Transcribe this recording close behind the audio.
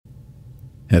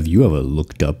Have you ever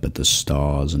looked up at the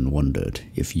stars and wondered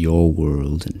if your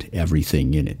world and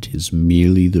everything in it is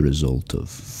merely the result of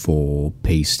four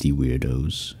pasty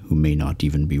weirdos who may not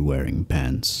even be wearing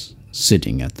pants,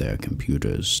 sitting at their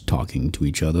computers talking to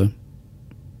each other?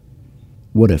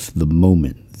 What if the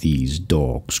moment these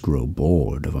dorks grow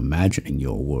bored of imagining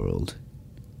your world,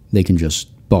 they can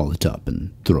just ball it up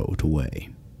and throw it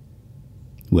away?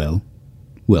 Well,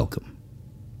 welcome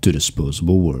to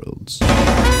Disposable Worlds.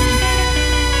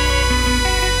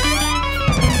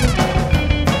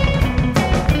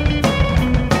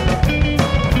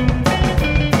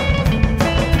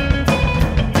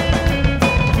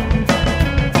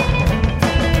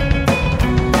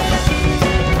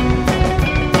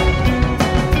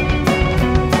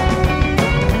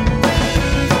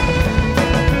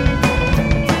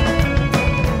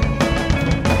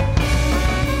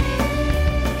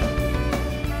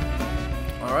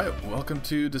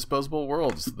 To Disposable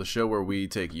Worlds, the show where we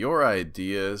take your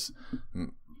ideas.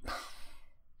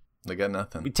 They got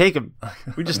nothing. We take them.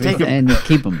 We just take them and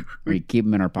keep them. We keep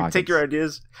them in our pockets. We take your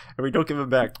ideas and we don't give them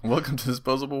back. Welcome to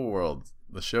Disposable Worlds,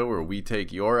 the show where we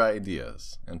take your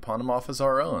ideas and pawn them off as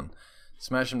our own,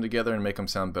 smash them together and make them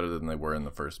sound better than they were in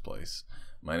the first place.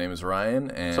 My name is Ryan,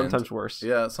 and sometimes worse.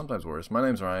 Yeah, sometimes worse. My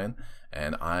name's Ryan,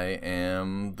 and I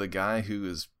am the guy who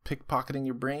is pickpocketing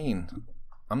your brain.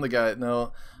 I'm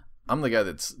the guy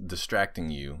that's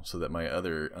distracting you so that my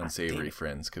other unsavory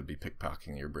friends could be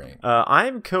pickpocketing your brain.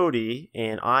 I'm Cody,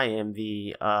 and I am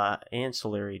the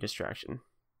ancillary distraction,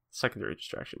 secondary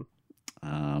distraction.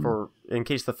 In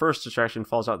case the first distraction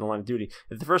falls out in the line of duty.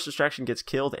 If the first distraction gets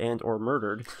killed and or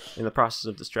murdered in the process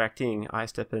of distracting, I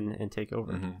step in and take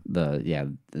over. Mm-hmm.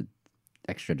 The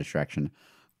extra distraction.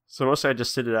 So mostly I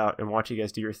just sit it out and watch you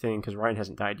guys do your thing because Ryan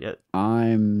hasn't died yet.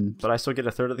 But I still get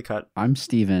a third of the cut. I'm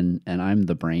Steven, and I'm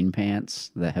the brain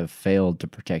pants that have failed to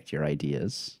protect your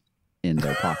ideas in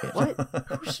their pocket. What?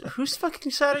 Whose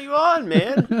fucking side are you on,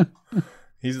 man?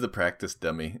 He's the practice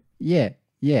dummy. Yeah.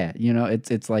 You know,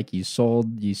 it's like you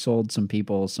sold some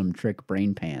people some trick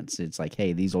brain pants. It's like,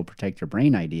 hey, these will protect your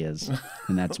brain ideas,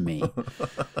 and that's me.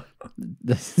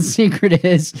 The secret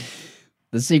is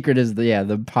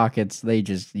the pockets.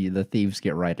 The thieves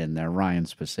get right in there. Ryan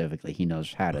specifically, he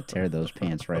knows how to tear those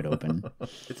pants right open.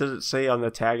 It doesn't say on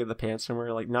the tag of the pants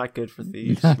somewhere like not good for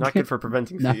thieves, not good for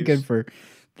preventing thieves. Not good for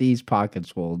these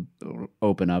pockets will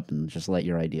open up and just let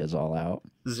your ideas all out.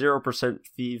 0%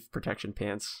 thief protection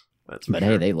pants. But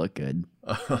hey, they look good.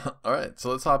 All right,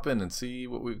 so let's hop in and see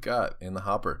what we've got in the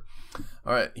hopper.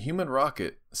 All right, Human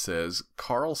Rocket says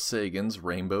Carl Sagan's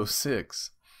Rainbow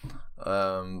Six.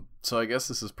 So I guess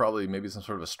this is probably maybe some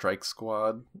sort of a strike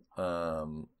squad,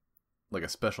 like a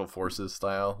special forces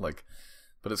style,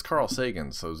 but it's Carl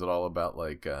Sagan, so is it all about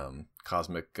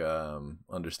cosmic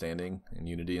understanding and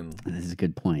unity? And this is a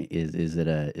good point. Is it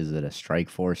a strike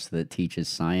force that teaches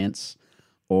science,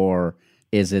 or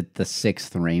is it the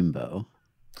sixth rainbow?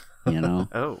 You know?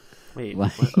 Oh, wait.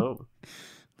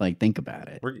 Think about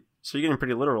it. So you're getting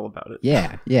pretty literal about it.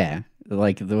 Yeah.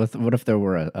 What if there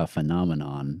were a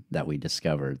phenomenon that we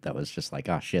discovered that was just like,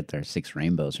 oh shit, there are six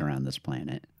rainbows around this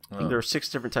planet. There are six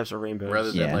different types of rainbows.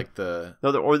 Rather than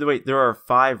there are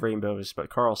five rainbows, but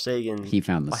Carl Sagan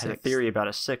had a theory about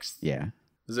a sixth. Yeah.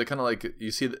 Is it kind of like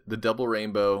you see the double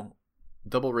rainbow?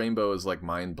 Double rainbow is like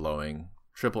mind blowing.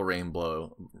 Triple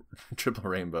rainbow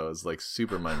is like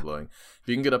super mind blowing. If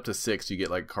you can get up to six, you get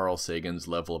like Carl Sagan's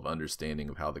level of understanding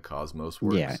of how the cosmos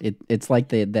works. Yeah, it's like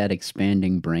that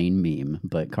expanding brain meme,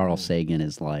 but Carl Sagan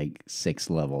is like 6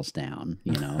 levels down.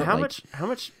 You know, how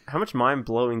much mind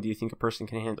blowing do you think a person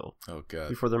can handle? Oh god!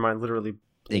 Before their mind literally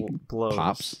blows,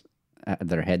 pops,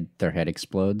 their head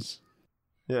explodes.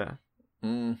 Yeah,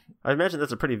 I imagine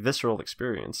that's a pretty visceral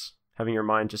experience. Having your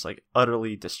mind just like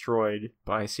utterly destroyed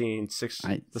by seeing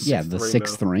the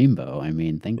sixth rainbow. I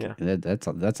mean,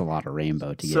 that's a lot of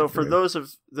rainbow to get. So for those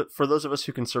of us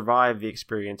who can survive the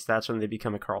experience, that's when they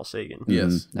become a Carl Sagan.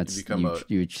 Yes,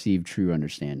 you achieve true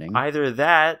understanding. Either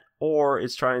that, or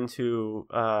it's trying to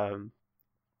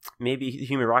maybe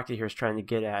Human Rocket here is trying to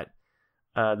get at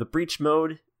the breach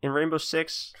mode in Rainbow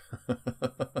Six,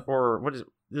 or what is it?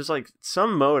 There's like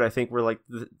some mode I think where like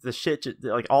the shit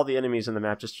like all the enemies in the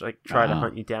map just like try to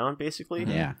hunt you down basically.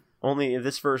 Yeah. Only in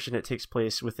this version it takes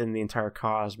place within the entire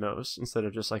cosmos instead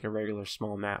of just like a regular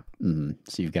small map. Mm-hmm.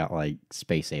 So you've got like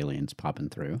space aliens popping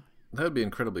through. That would be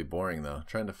incredibly boring though.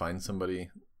 Trying to find somebody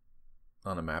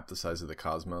on a map the size of the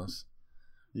cosmos.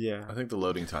 Yeah. I think the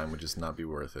loading time would just not be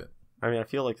worth it. I mean, I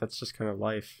feel like that's just kind of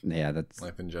life. Yeah, that's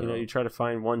life in general. You try to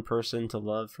find one person to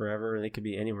love forever, and they could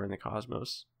be anywhere in the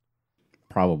cosmos.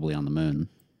 Probably on the moon.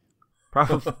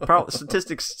 Probably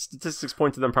statistics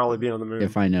point to them probably being on the moon.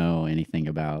 If I know anything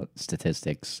about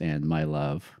statistics and my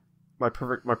love, My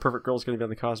perfect girl is going to be on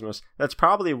the Cosmos. That's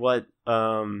probably what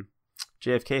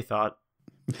JFK thought.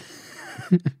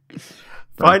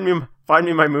 Find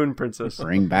me my moon princess.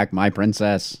 bring back my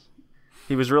princess.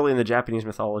 He was really in the Japanese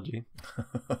mythology.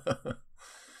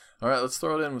 All right, let's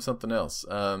throw it in with something else.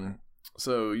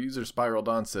 So user Spiral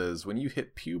Dawn says, when you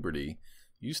hit puberty,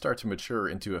 you start to mature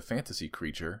into a fantasy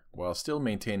creature while still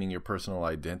maintaining your personal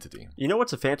identity. You know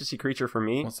what's a fantasy creature for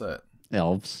me? What's that?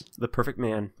 Elves. The perfect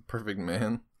man. Perfect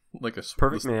man? Like a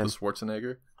Perfect man. The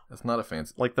Schwarzenegger? That's not a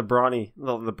fantasy. Like the brawny man.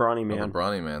 Oh, the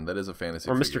brawny man. That is a fantasy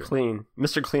Or figure. Mr. Clean.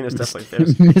 Mr. Clean is definitely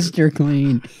fantasy. Mr.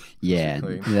 Clean. Yeah,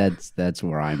 Clean. that's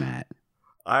where I'm at.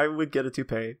 I would get a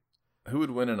toupee. Who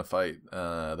would win in a fight?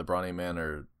 The brawny man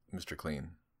or Mr.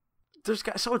 Clean?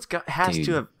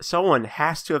 Someone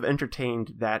has to have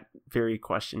entertained that very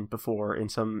question before in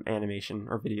some animation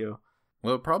or video.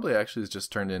 Well, it probably actually is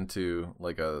just turned into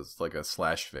like a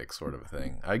slash fic sort of a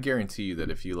thing. I guarantee you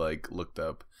that if you like looked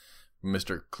up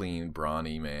Mr. Clean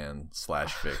Brawny Man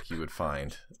slash fic, you would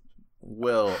find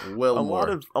well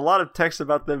more. A lot of text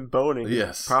about them boning.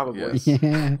 Yes, probably. yes.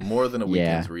 Yeah. More than a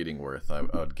weekend's reading worth. I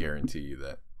would guarantee you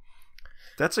that.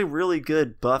 That's a really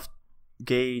good buff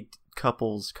gay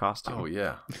couples costume. Oh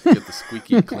yeah, you get the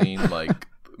squeaky clean. Like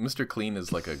Mr. Clean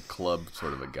is like a club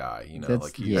sort of a guy. You know, That's-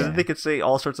 like he's yeah. And then they could say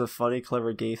all sorts of funny,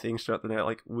 clever gay things throughout the night,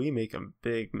 like we make a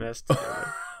big mess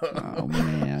together. Oh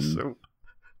man.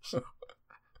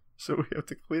 So we have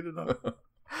to clean it up.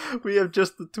 We have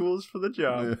just the tools for the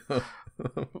job.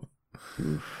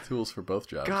 Tools for both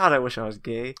jobs. God, I wish I was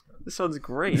gay. This sounds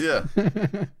great. Yeah.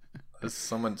 There's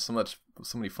so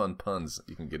many fun puns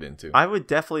you can get into. I would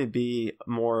definitely be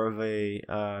more of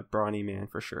a brawny man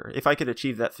for sure. If I could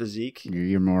achieve that physique.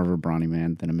 You're more of a brawny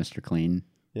man than a Mr. Clean.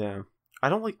 Yeah. I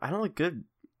don't like good.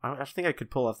 I think I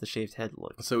could pull off the shaved head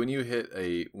look. So when you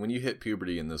hit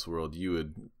puberty in this world, you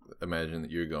would imagine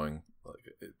that you're going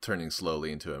turning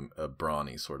slowly into a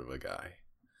brawny sort of a guy.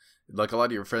 Like a lot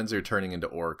of your friends are turning into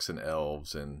orcs and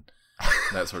elves and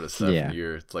that sort of stuff. Yeah. And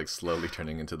you're like slowly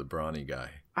turning into the brawny guy.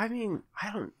 I mean,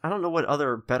 I don't know what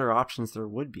other better options there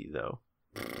would be though.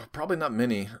 Probably not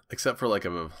many, except for like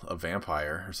a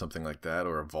vampire or something like that,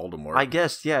 or a Voldemort. I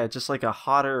guess, yeah, just like a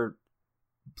hotter,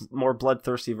 more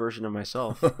bloodthirsty version of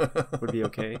myself would be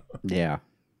okay. Yeah.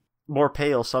 More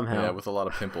pale somehow. Yeah, with a lot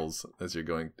of pimples as you're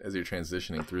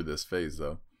transitioning through this phase,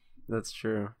 though. That's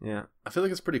true. Yeah. I feel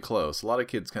like it's pretty close. A lot of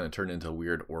kids kind of turn into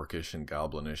weird orcish and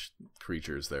goblinish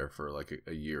creatures there for like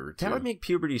a year or two. That would make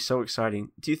puberty so exciting.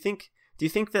 Do you think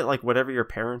that like whatever your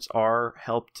parents are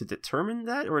help to determine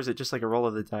that, or is it just like a roll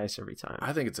of the dice every time?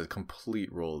 I think it's a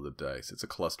complete roll of the dice. It's a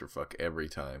clusterfuck every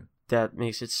time. That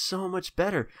makes it so much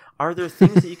better. Are there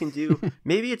things that you can do?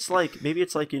 Maybe it's like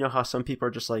you know how some people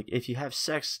are just like, if you have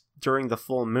sex during the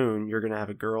full moon, you're gonna have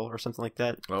a girl or something like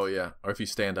that. Oh yeah, or if you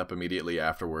stand up immediately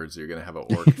afterwards, you're gonna have an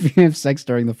orc. If you have sex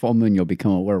during the full moon, you'll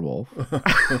become a werewolf.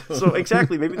 So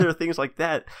exactly, maybe there are things like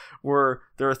that where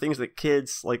there are things that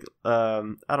kids like I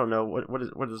don't know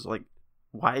what is like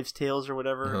wives' tales or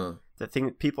whatever Uh-huh. that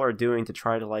thing people are doing to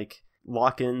try to like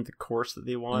lock in the course that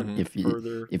they want Mhm.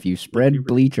 further. If you spread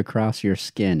bleach across your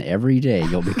skin every day,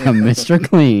 you'll become Mr.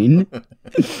 Clean.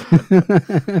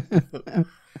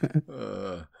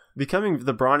 Becoming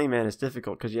the brawny man is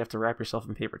difficult because you have to wrap yourself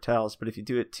in paper towels, but if you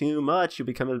do it too much, you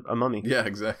become a mummy. Yeah,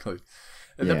 exactly.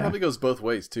 And that Yeah. probably goes both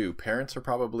ways too. Parents are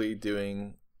probably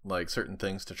doing like certain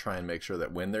things to try and make sure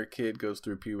that when their kid goes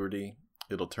through puberty,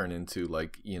 it'll turn into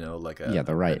like, you know, like a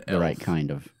the right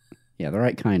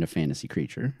kind of fantasy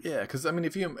creature. Yeah, because I mean,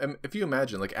 if you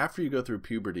imagine, like after you go through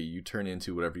puberty, you turn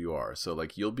into whatever you are. So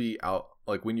like you'll be out,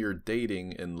 like when you're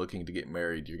dating and looking to get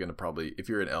married, you're gonna probably, if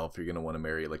you're an elf, you're gonna want to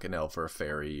marry like an elf or a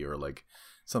fairy or like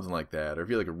something like that. Or if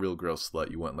you're like a real gross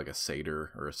slut, you want like a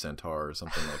satyr or a centaur or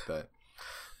something like that.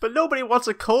 But nobody wants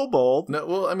a kobold. No,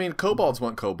 well, I mean, kobolds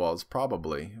want kobolds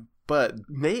probably, but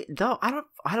No, I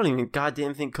don't even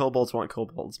goddamn think kobolds want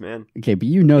kobolds, man. Okay, but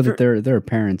you know that there are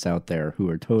parents out there who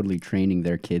are totally training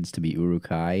their kids to be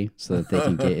urukai so that they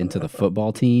can get into the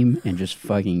football team and just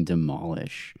fucking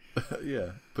demolish.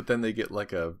 yeah. But then they get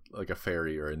like a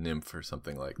fairy or a nymph or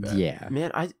something like that. Yeah. Man,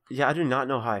 I do not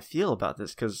know how I feel about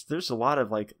this because there's a lot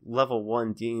of like level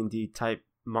 1 D&D type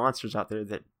monsters out there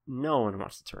that no one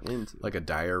wants to turn into. Like a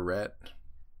dire rat.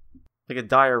 Like a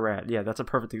dire rat. Yeah, that's a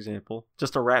perfect example.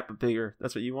 Just a rat but bigger.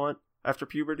 That's what you want after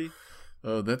puberty?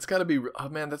 Oh, that's got to be. Oh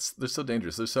man, they're so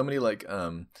dangerous. There's so many like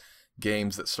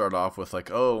games that start off with like,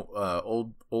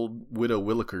 old Widow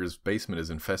Williker's basement is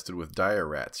infested with dire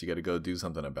rats. You got to go do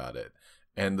something about it.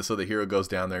 And so the hero goes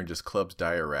down there and just clubs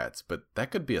dire rats, but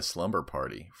that could be a slumber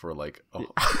party for like a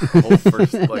whole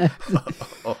first like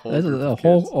a whole That's group a of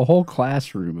kids. whole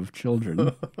classroom of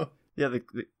children. Yeah, the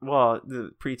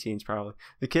preteens probably.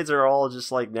 The kids are all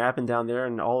just like napping down there,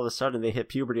 and all of a sudden they hit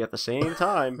puberty at the same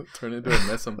time. Turn into a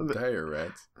mess of dire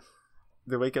rats.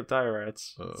 They wake up dire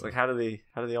rats. It's like how do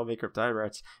they all make up dire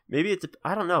rats? Maybe it's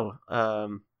I don't know.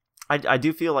 I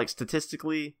do feel like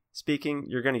statistically speaking,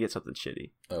 you're gonna get something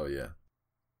shitty. Oh yeah.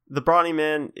 The Brawny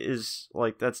Man is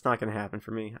like that's not gonna happen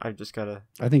for me. I've just gotta.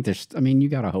 I think you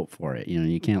gotta hope for it.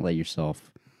 You can't let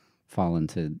yourself fall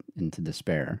into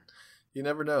despair. You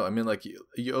never know. I mean, like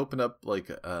you open up like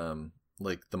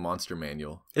the monster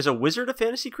manual. Is a wizard a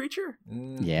fantasy creature?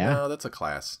 Yeah. No, that's a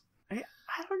class.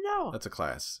 I don't know. That's a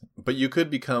class. But you could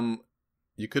become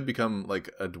like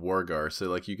a Dwargar. So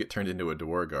like you get turned into a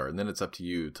Dwargar, and then it's up to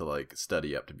you to like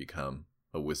study up to become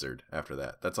a wizard after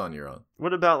that. That's on your own.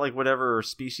 What about like whatever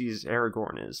species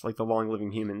Aragorn is, like the long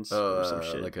living humans or some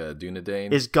shit? Like a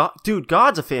Dunedain. Is God, dude?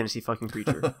 God's a fantasy fucking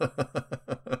creature.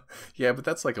 Yeah, but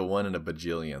that's like a 1 in a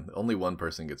bajillion. Only one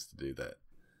person gets to do that.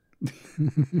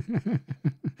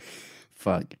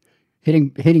 Fuck.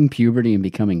 Hitting puberty and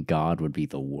becoming God would be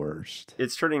the worst.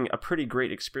 It's turning a pretty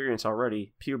great experience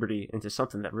already, puberty, into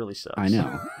something that really sucks. I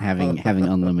know. Having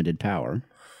unlimited power.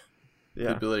 The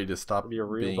Yeah. ability to stop Be a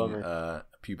real being bummer.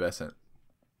 pubescent.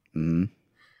 Mm.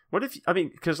 What if, I mean,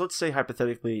 because let's say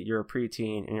hypothetically you're a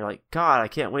preteen and you're like, God, I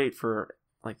can't wait for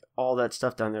like all that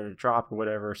stuff down there to drop or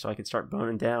whatever so I can start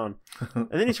boning down. And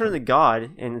then you turn into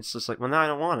God and it's just like, well, now I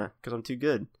don't want to because I'm too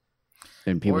good.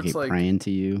 And people Or it's keep like- praying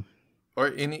to you. Or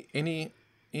any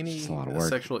It's a lot of work.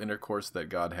 sexual intercourse that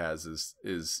God has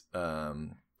is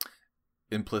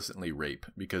implicitly rape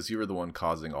because you are the one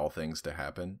causing all things to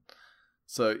happen.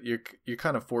 So you're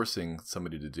kind of forcing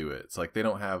somebody to do it. It's like they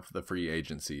don't have the free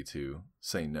agency to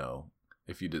say no.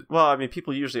 If you did, Well, I mean,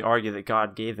 people usually argue that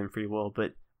God gave them free will,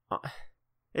 but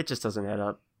it just doesn't add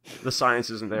up. The science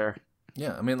isn't there.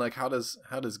 yeah. I mean, like how does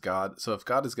God? So if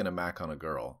God is going to mac on a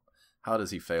girl, how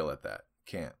does he fail at that?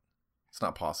 Can't. It's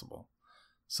not possible.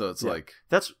 So it's Yeah. like,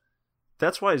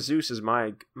 That's why Zeus is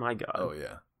my god. oh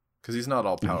yeah, because he's not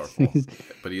all powerful,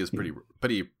 but he is pretty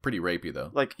rapey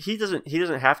though. Like he doesn't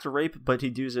have to rape, but he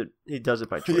does it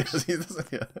by choice. Yes, he doesn't.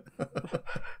 Yeah.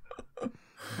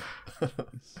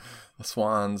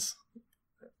 Swans,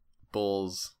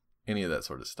 bulls, any of that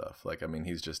sort of stuff. Like I mean,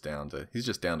 he's just down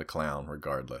to clown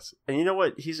regardless. And you know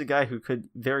what? He's a guy who could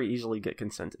very easily get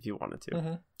consent if he wanted to.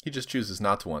 Mm-hmm. He just chooses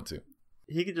not to want to.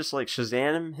 He could just like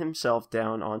Shazam himself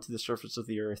down onto the surface of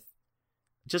the earth,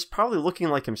 just probably looking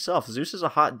like himself. Zeus is a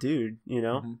hot dude, you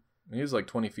know. Mm-hmm. He was like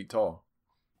 20 feet tall.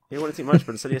 He wouldn't take much,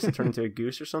 but instead he has to turn into a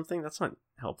goose or something. That's not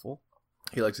helpful.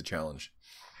 He likes a challenge.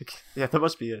 Yeah, that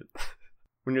must be it.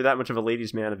 When you're that much of a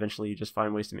ladies' man, eventually you just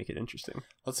find ways to make it interesting.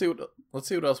 Let's see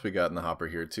what else we got in the hopper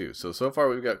here too. So far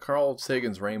we've got Carl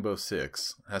Sagan's Rainbow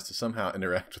Six has to somehow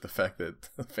interact with the fact that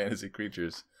fantasy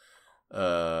creatures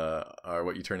are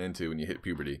what you turn into when you hit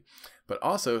puberty. But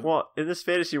also, Well, in this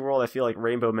fantasy world, I feel like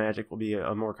rainbow magic will be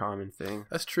a more common thing.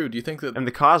 that's true. Do you think that And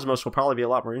the cosmos will probably be a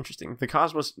lot more interesting. The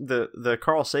cosmos, the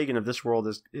Carl Sagan of this world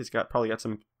is probably got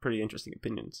some pretty interesting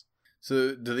opinions.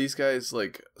 So do these guys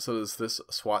does this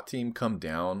SWAT team come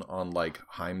down on like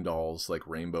Heimdall's like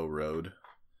Rainbow Road?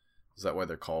 Is that why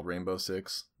they're called Rainbow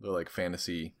Six? They're like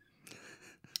fantasy,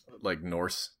 like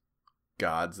Norse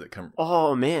gods that come.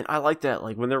 Oh man, I like that.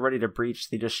 Like when they're ready to breach,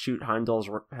 they just shoot Heimdall's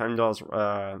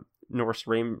Norse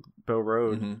Rainbow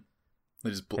Road, Mm-hmm. They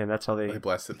just and that's how they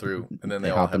blast it through, and then They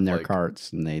they all hop have in their like,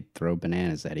 carts and they throw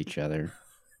bananas at each other.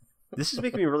 This is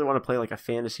making me really want to play like a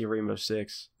fantasy Rainbow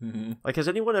Six. Mm-hmm. Like, has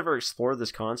anyone ever explored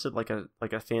this concept, like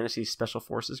a fantasy special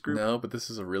forces group? No, but this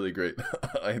is a really great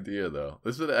idea, though.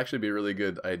 This would actually be a really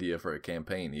good idea for a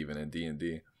campaign, even in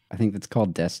D&D. I think that's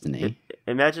called Destiny.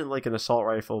 Imagine like an assault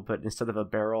rifle, but instead of a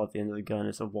barrel at the end of the gun,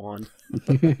 it's a wand.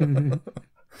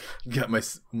 Got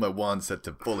my wand set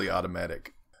to fully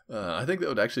automatic. I think that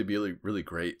would actually be really, really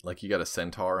great. Like you got a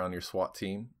centaur on your SWAT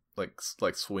team,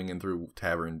 like swinging through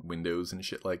tavern windows and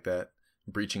shit like that,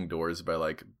 breaching doors by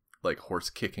like horse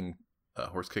kicking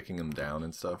them down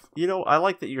and stuff. You know, I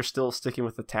like that you're still sticking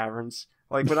with the taverns.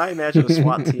 Like when I imagine a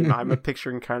SWAT team, I'm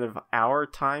picturing kind of our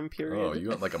time period. Oh, you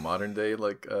want like a modern day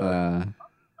like?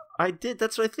 I did.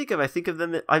 That's what I think of. I think of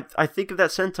them. I think of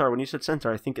that centaur. When you said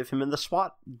centaur, I think of him in the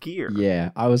SWAT gear.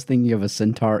 Yeah, I was thinking of a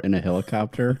centaur in a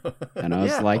helicopter, and I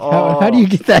was Yeah. like, how do you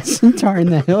get that centaur in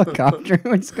the helicopter?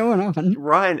 What's going on?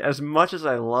 Ryan, as much as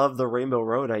I love the Rainbow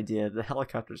Road idea, the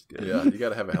helicopter's good. Yeah, you got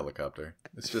to have a helicopter.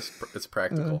 It's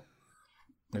practical.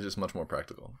 It's just much more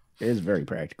practical. It is very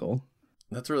practical.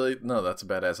 That's a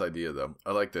badass idea though.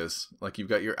 I like this. Like you've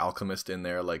got your alchemist in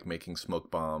there, like making smoke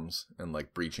bombs and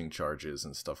like breaching charges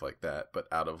and stuff like that, but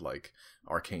out of like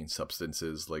arcane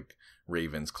substances like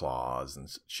raven's claws and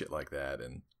shit like that,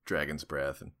 and dragon's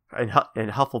breath and Hufflepuffs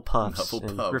and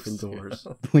Hufflepuffs, Gryffindors.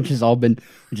 yeah. which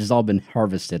has all been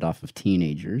harvested off of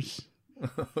teenagers.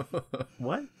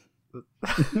 What?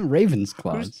 Raven's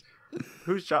claws.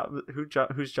 Whose job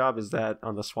is that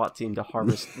on the SWAT team to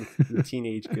harvest the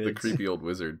teenage goods? The creepy old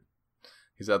wizard.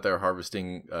 He's out there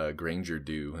harvesting Granger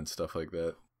dew and stuff like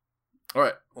that. All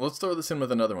right, let's throw this in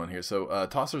with another one here. So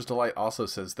Tosser's Delight also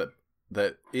says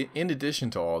that in addition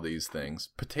to all these things,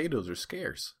 potatoes are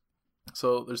scarce.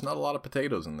 So there's not a lot of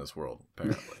potatoes in this world,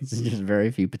 apparently. There's just very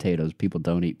few potatoes. People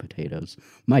don't eat potatoes.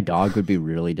 My dog would be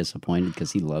really disappointed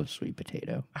because he loves sweet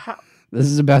potato. How This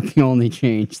is about the only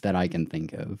change that I can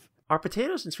think of. are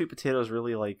potatoes and sweet potatoes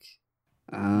really like?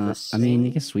 I mean, I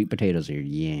guess sweet potatoes are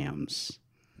yams.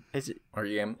 Is it?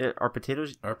 Are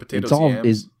potatoes? potatoes It's all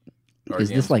yams? Are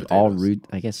is yams this like all potatoes? root?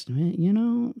 I guess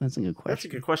that's a good question. That's a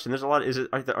good question. There's a lot.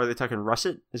 Are they talking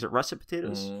russet? Is it russet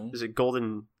potatoes? Mm. Is it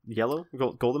golden yellow?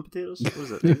 Golden potatoes? What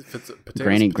is it? If it's a potato's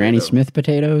Granny potato. Smith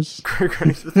potatoes.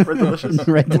 Granny Smith Red Delicious.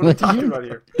 Red What are we talking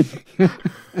Delicious. about here?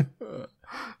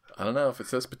 I don't know. If it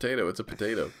says potato, it's a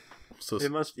potato. So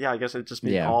It must. Yeah, I guess it just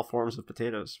means Yeah. all forms of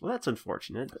potatoes. Well, that's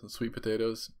unfortunate. sweet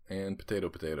potatoes and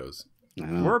potatoes. I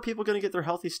don't know. Where are people going to get their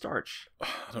healthy starch? I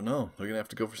don't know. They're gonna have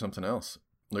to go for something else.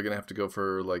 They're gonna have to go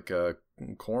for like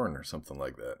corn or something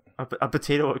like that. A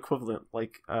potato equivalent,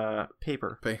 like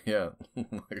paper, Yeah,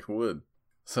 like wood.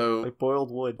 So like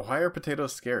boiled wood. why are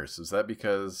potatoes scarce? Is that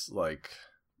because like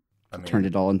I mean, Turned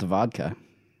it all into vodka.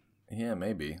 yeah,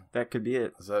 maybe. That could be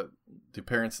it. Is that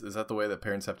the way that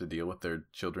parents have to deal with their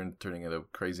children turning into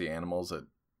crazy animals at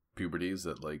puberties?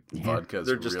 That like Yeah. vodka is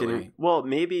They're just really getting. Well,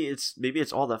 maybe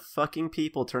it's all the fucking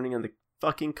people turning into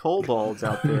fucking kobolds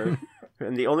out there,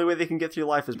 and the only way they can get through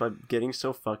life is by getting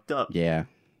so fucked up. Yeah.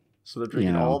 So they're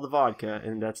drinking You know. all the vodka,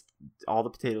 and that's all the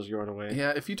potatoes going away.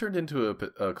 Yeah, if you turned into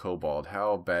a kobold,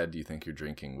 how bad do you think your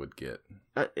drinking would get?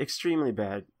 Extremely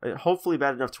bad. Hopefully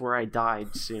bad enough to where I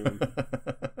died soon.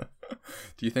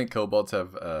 Do you think kobolds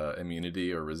have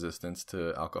immunity or resistance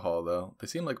to alcohol, though? They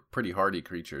seem like pretty hardy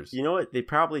creatures. You know what? They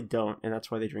probably don't, and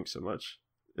that's why they drink so much.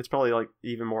 It's probably like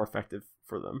even more effective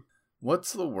for them.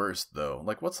 What's the worst, though?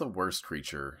 Like, what's the worst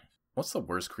creature? What's the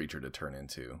worst creature to turn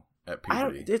into at I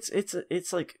puberty? don't.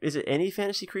 It's like, is it any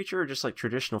fantasy creature or just like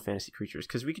traditional fantasy creatures?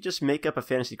 Because we could just make up a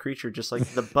fantasy creature just like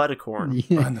the Butticorn.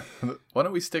 Yeah. Why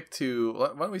don't we stick to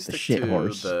shit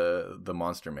horse. the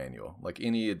monster manual, like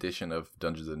any edition of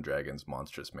Dungeons and Dragons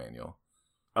monstrous manual?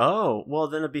 Oh, well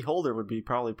then a beholder would be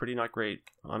probably pretty not great,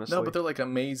 honestly. No, but they're like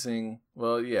amazing.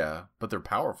 Well, yeah, but they're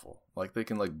powerful. Like they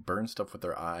can like burn stuff with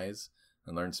their eyes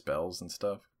and learn spells and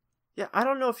stuff. Yeah, I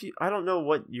don't know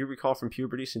what you recall from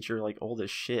puberty since you're like old as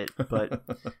shit, but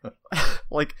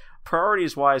like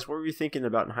priorities wise, what were you thinking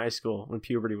about in high school when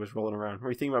puberty was rolling around? Were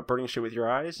you thinking about burning shit with your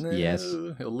eyes? Yes.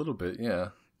 A little bit, yeah.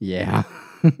 Yeah.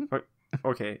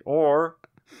 Okay, or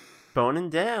boning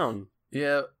down.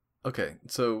 Yeah. Okay.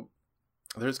 So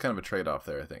there's kind of a trade-off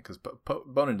there, I think, because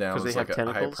boning down 'Cause they is like have a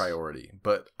high tentacles? priority.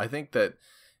 But I think that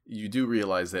you do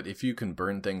realize that if you can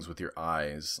burn things with your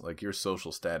eyes, like your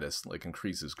social status like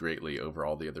increases greatly over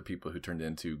all the other people who turned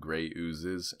into gray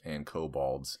oozes and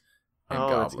kobolds and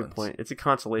goblins. That's a good point. It's a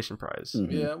consolation prize.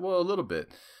 Mhm. Yeah, well, a little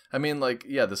bit. I mean, like,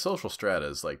 yeah, the social strata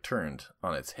is like turned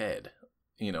on its head.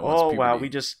 You know. once Oh wow, puberty-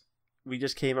 we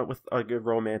just came up with a good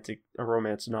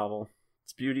romance novel.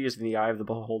 Its beauty is in the eye of the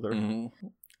beholder. Mhm.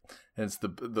 And it's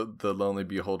the lonely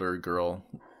beholder girl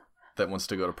that wants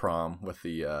to go to prom with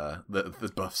the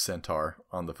buff centaur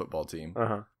on the football team.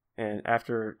 Uh-huh. And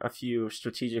after a few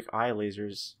strategic eye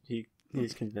lasers,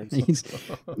 he's convinced.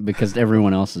 Because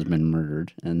everyone else has been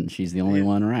murdered, and she's the only Yeah.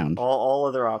 one around. all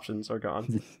other options are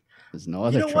gone. There's no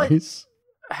other know what? choice.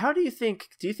 How do you think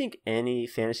any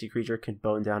fantasy creature can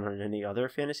bone down on any other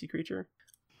fantasy creature?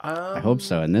 I hope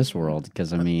so in this world,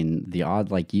 because I mean, the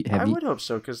odd like you I would hope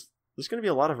so, because there's going to be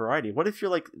a lot of variety. What if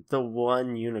you're like the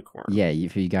one unicorn? Yeah,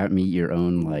 if you got me your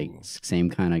own like Ooh. same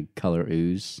kind of color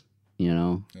ooze, you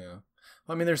know. Yeah.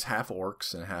 I mean, there's half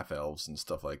orcs and half elves and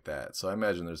stuff like that. So I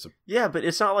imagine there's a Yeah, but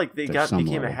it's not like they There's some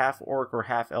became a level. half orc or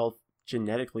half elf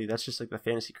genetically. That's just like the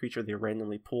fantasy creature they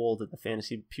randomly pulled at the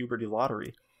fantasy puberty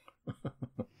lottery.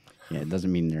 Yeah, it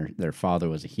doesn't mean their father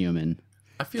was a human.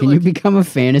 I feel Can like you become a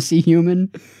fantasy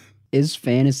human? Is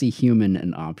fantasy human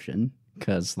an option?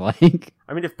 Because like,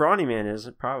 I mean, if Brawny Man is,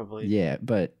 probably. yeah,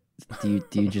 but do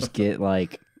you just get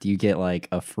like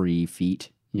a free feat?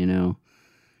 You know,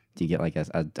 do you get like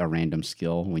a random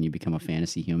skill when you become a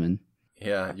fantasy human?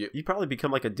 Yeah, You probably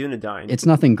become like a Dunedain. It's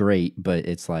nothing great, but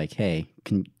it's like, hey,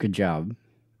 good job.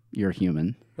 You're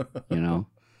human, you know?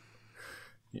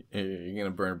 you're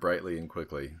gonna burn brightly and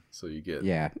quickly, so you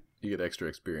get extra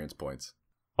experience points.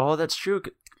 Oh, that's true.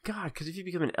 God, because if you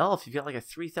become an elf, you've got like a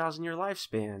 3,000-year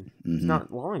lifespan. It's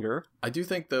not longer. I do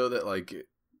think though that like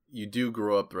you do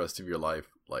grow up the rest of your life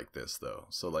like this though.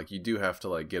 So like you do have to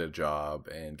like get a job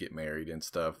and get married and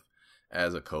stuff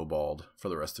as a kobold for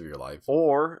the rest of your life.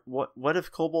 Or what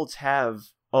if kobolds have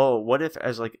what if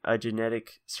as like a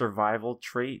genetic survival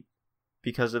trait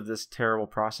because of this terrible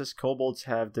process, kobolds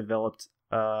have developed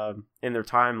in their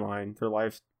timeline, their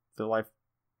life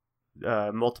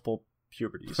multiple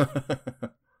puberties.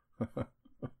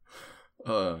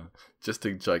 Just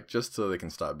so they can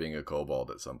stop being a kobold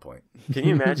at some point. Can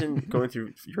you imagine going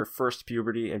through your first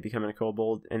puberty and becoming a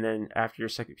kobold, and then after your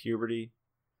second puberty,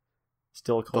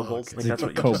 still a kobold? Oh, like that's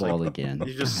what kobold again.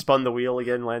 You just spun the wheel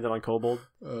again, landed on kobold.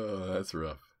 Oh, that's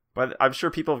rough. But I'm sure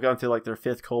people have gone through like their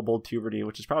fifth kobold puberty,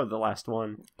 which is probably the last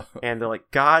one, and they're like,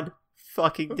 God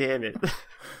fucking damn it!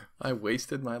 I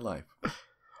wasted my life.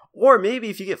 Or maybe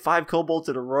if you get 5 kobolds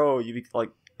in a row, you're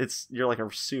like a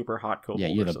super hot kobold. Yeah,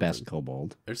 you're the best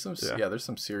kobold. There's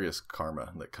some serious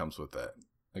karma that comes with that.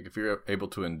 Like if you're able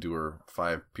to endure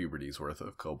 5 puberties worth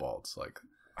of kobolds, like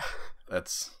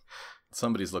that's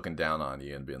somebody's looking down on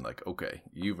you and being like, okay,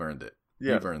 you've earned it.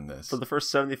 Yeah. You've earned this. For the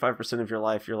first 75% of your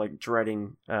life, you're like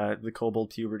dreading the kobold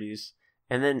puberties.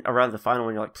 And then around the final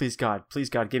one, you're like, please God,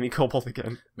 give me kobold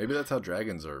again. Maybe that's how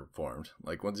dragons are formed.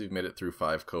 Like once you've made it through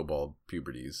 5 kobold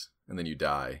puberties and then you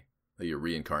die, that you're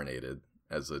reincarnated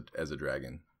as a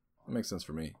dragon. That makes sense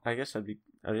for me. I guess it'd be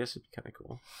kind of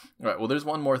cool. All right. Well, there's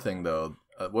one more thing though.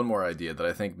 One more idea that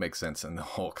I think makes sense in the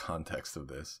whole context of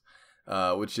this,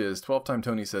 which is 12-Time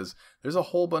Tony says there's a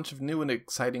whole bunch of new and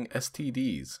exciting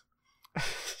STDs,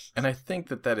 and I think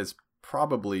that is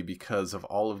probably because of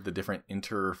all of the different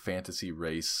inter-fantasy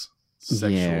race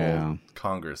sexual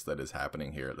congress that is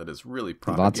happening here. That is really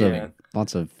propagating.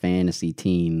 Lots of fantasy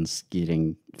teens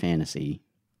getting fantasy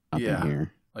up in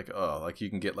here. Like you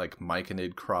can get like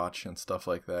myconid crotch and stuff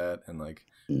like that, and like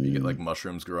you get like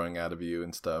mushrooms growing out of you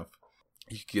and stuff.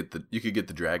 You could get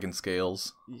the dragon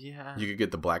scales. Yeah. You could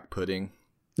get the black pudding.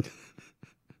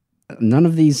 None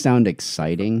of these sound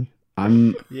exciting.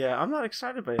 I'm not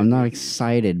excited by. I'm not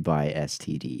excited by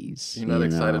STDs. You're not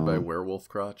excited by werewolf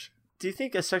crotch? Do you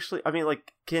think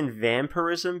can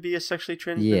vampirism be a sexually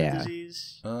transmitted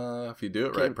disease? If you do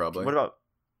it right, probably. What about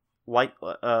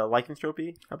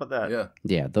lycanthropy? How about that?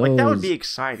 Yeah. Those, that would be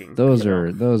exciting. Those are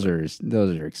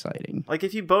exciting. Like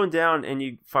if you bone down and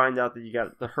you find out that you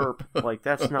got the herp, like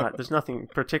there's nothing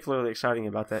particularly exciting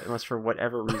about that, unless for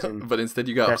whatever reason. But instead,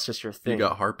 that's just your thing. You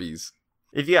got harpies.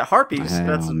 If you got harpies,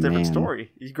 that's a different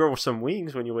story. You grow some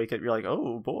wings when you wake up. You're like,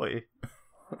 oh boy.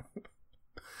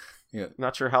 Yeah.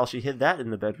 Not sure how she hid that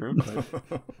in the bedroom,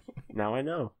 but now I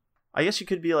know. I guess you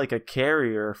could be like a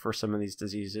carrier for some of these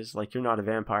diseases. Like you're not a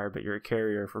vampire, but you're a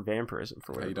carrier for vampirism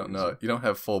for whatever you don't reason. know. You don't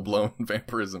have full blown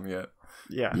vampirism yet.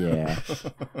 Yeah.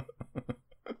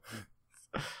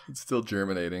 It's still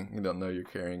germinating. You don't know you're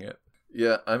carrying it.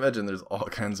 Yeah, I imagine there's all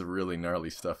kinds of really gnarly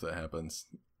stuff that happens.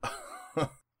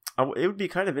 It would be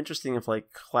kind of interesting if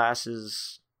like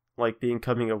classes like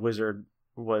becoming a wizard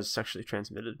was sexually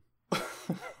transmitted.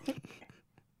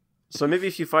 So maybe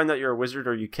if you find out you're a wizard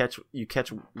or you catch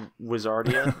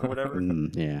Wizardia or whatever,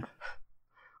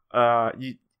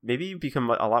 maybe you become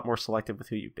a lot more selective with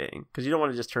who you bang, because you don't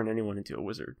want to just turn anyone into a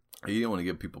wizard. You don't want to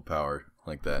give people power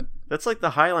like that. That's like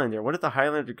the Highlander. What if the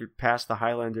Highlander could pass the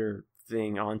Highlander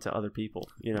thing on to other people?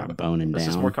 You know, boning that's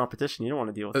down. just more competition. You don't want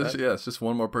to deal with that. Yeah, it's just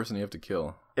one more person you have to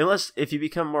kill. Unless if you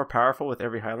become more powerful with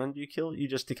every Highlander you kill, you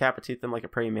just decapitate them like a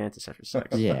praying mantis after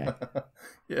sex. Yeah.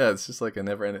 Yeah, it's just like a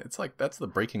never ending. It's like that's the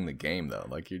breaking the game though.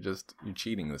 Like you're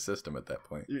cheating the system at that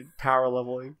point. You're power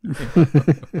leveling.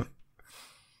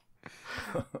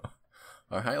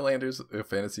 Are Highlanders a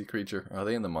fantasy creature? Are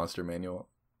they in the monster manual?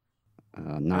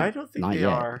 I don't think they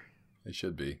are. They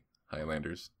should be.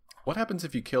 Highlanders. What happens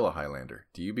if you kill a Highlander?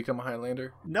 Do you become a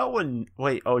Highlander? No one.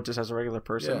 Wait. Oh, just as a regular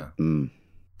person. Yeah.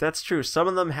 That's true. Some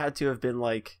of them had to have been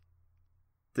like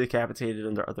decapitated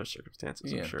under other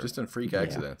circumstances. Yeah, I'm sure. Just in freak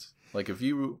accidents. Like if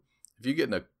you get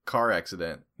in a car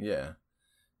accident, you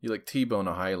like T-bone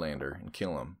a Highlander and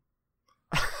kill him.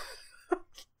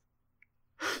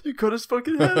 You cut his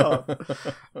fucking head off,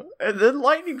 and then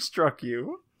lightning struck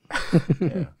you.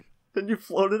 Yeah. Then you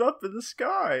floated up in the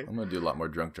sky. I'm gonna do a lot more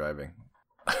drunk driving.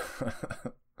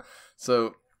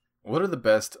 So, what are the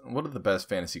best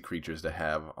fantasy creatures to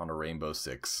have on a Rainbow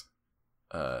Six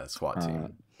SWAT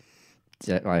team?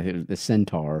 The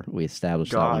centaur, we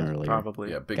established that one God, earlier.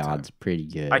 probably. Yeah, big God's time. pretty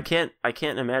good. I can't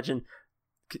imagine.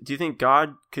 Do you think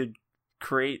God could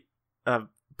create a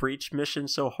breach mission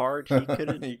so hard he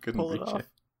couldn't, He couldn't pull it breach off? it.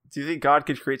 Do you think God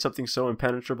could create something so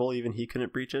impenetrable even he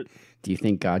couldn't breach it? Do you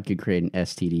think God could create an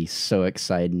STD so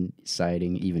exciting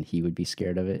even he would be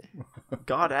scared of it?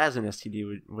 God as an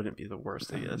STD wouldn't be the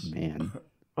worst, I guess. Man.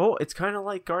 Oh, it's kind of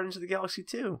like Guardians of the Galaxy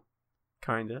 2.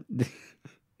 Kind of. Yeah,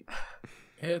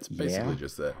 it's basically Yeah.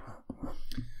 just that.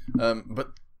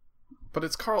 But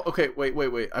it's Carl. Okay, wait.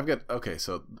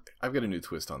 So I've got a new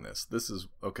twist on this. This is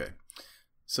okay.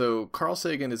 So Carl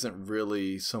Sagan isn't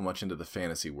really so much into the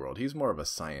fantasy world. He's more of a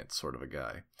science sort of a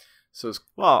guy. So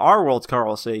Well, our world's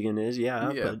Carl Sagan is,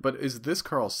 yeah. yeah, but is this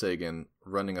Carl Sagan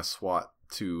running a SWAT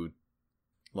to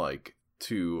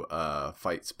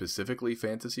fight specifically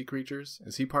fantasy creatures?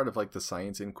 Is he part of like the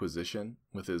Science Inquisition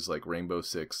with his like Rainbow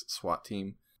Six SWAT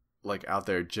team, like out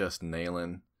there just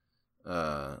nailing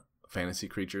fantasy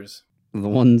creatures? The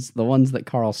ones that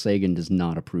Carl Sagan does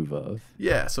not approve of.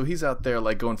 Yeah, so he's out there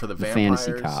like going for the The vampires.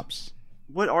 fantasy cops.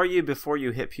 What are you before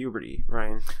you hit puberty,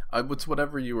 Ryan? It's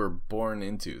whatever you were born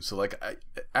into. So like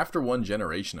after one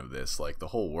generation of this, like the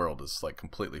whole world is like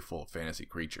completely full of fantasy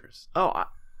creatures. Oh,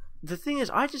 the thing is,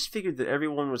 I just figured that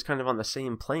everyone was kind of on the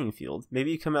same playing field.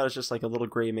 Maybe you come out as just like a little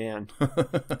gray man.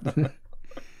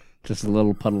 Just a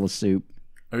little puddle of soup.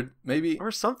 Or maybe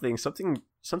Or something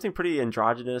pretty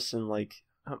androgynous and like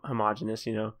homogenous,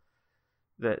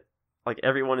 that like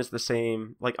everyone is the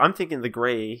same. Like I'm thinking the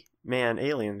gray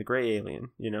alien,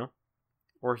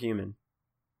 or human.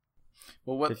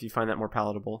 well, what If you find that more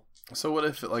palatable. So what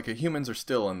if like humans are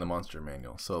still in the monster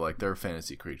manual? So like they're a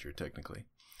fantasy creature technically.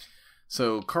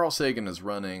 So Carl Sagan is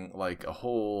running like a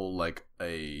whole like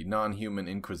a non-human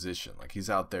inquisition. Like he's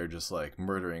out there just like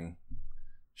murdering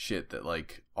shit that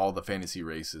like all the fantasy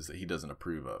races that he doesn't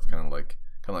approve of. Kind of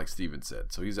like Steven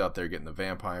said. So he's out there getting the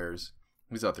vampires.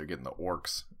 He's out there getting the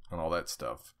orcs and all that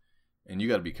stuff. And you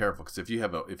got to be careful because if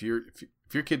your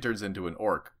kid turns into an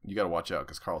orc, you got to watch out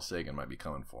because Carl Sagan might be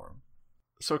coming for him.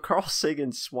 So Carl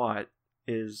Sagan's SWAT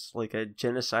is like a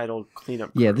genocidal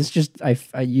cleanup crew. Yeah, this just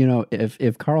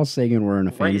if Carl Sagan were in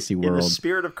a fantasy in the world,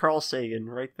 spirit of Carl Sagan,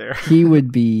 right there. he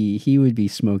would be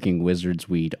smoking wizard's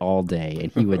weed all day,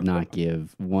 and he would not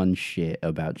give one shit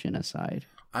about genocide.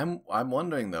 I'm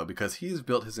wondering though because he's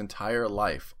built his entire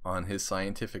life on his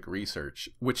scientific research,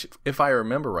 which if I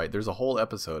remember right, there's a whole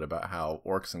episode about how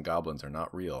orcs and goblins are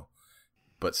not real,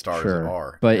 but stars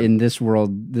are. But in this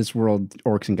world,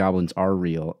 orcs and goblins are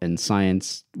real, and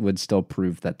science would still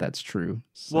prove that that's true.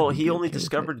 So Well, he'd he be only okay with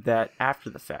discovered that after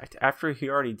the fact. After he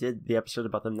already did the episode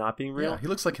about them not being real, Yeah, he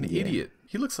looks like an Yeah. idiot.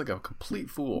 He looks like a complete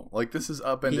fool. Like this is he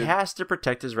upended. has to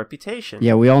protect his reputation. it.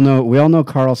 Yeah, we all know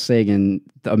Carl Sagan,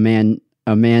 a man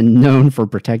known for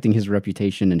protecting his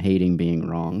reputation and hating being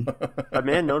wrong. A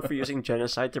man known for using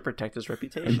genocide to protect his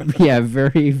reputation. Yeah,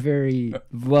 very, very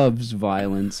loves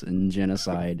violence and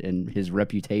genocide and his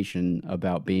reputation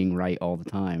about being right all the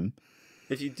time.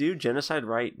 If you do genocide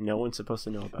right, no one's supposed to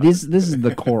know about This is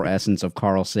the core essence of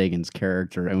Carl Sagan's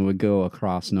character and would go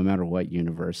across no matter what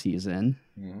universe he's in.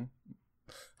 Mhm.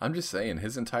 I'm just saying,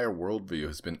 his entire worldview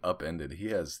has been upended. He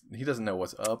doesn't know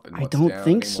what's up and I what's don't down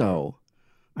think anymore.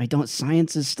 so.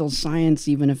 Science is still science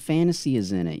even if fantasy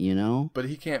is in it, you know? But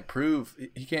he can't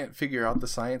figure out the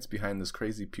science behind this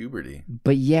crazy puberty.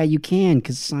 But yeah, you can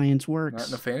because science Not works.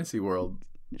 in the fantasy world.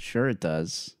 Sure it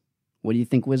does. What do you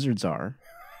think wizards are?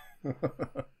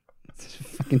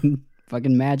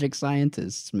 fucking magic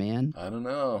scientists, man. I don't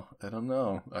know.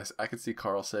 I could see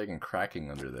Carl Sagan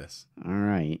cracking under this. All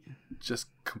right. Just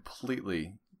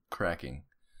completely cracking.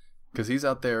 Because he's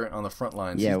out there on the front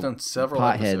lines. Yeah, He's done several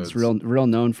Potheads, episodes. real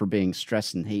known for being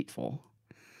stressed and hateful.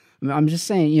 I'm just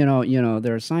saying,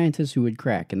 there are scientists who would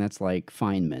crack, and that's like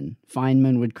Feynman.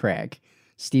 Feynman would crack.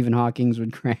 Stephen Hawking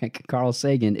would crack. Carl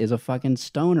Sagan is a fucking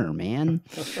stoner, man.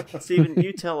 Steven,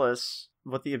 you tell us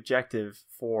what the objective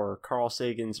for Carl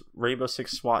Sagan's Rainbow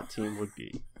Six SWAT team would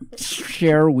be.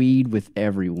 Share weed with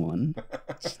everyone.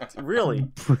 Really?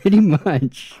 Pretty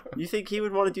much. You think he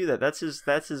would want to do that?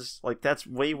 That's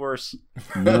way worse.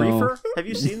 No. Reefer? Have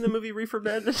you seen the movie Reefer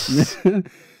Madness?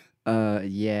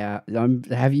 Yeah.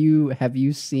 Have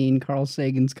you seen Carl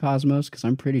Sagan's Cosmos? Because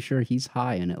I'm pretty sure he's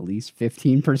high in at least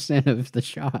 15% of the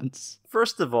shots.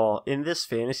 First of all, in this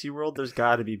fantasy world, there's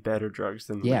got to be better drugs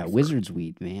than Yeah, Reefer. wizard's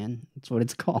weed, man. That's what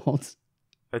it's called.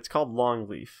 It's called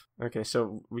Longleaf. Okay,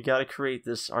 so we got to create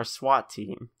our SWAT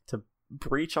team to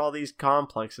breach all these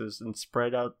complexes and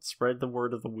spread the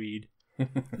word of the weed.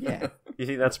 Yeah. You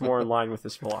think that's more in line with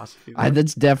his philosophy? Though?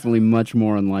 That's definitely much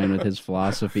more in line with his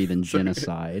philosophy than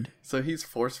genocide. So he's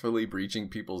forcefully breaching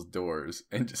people's doors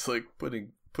and just like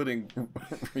putting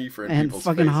reefer in And people's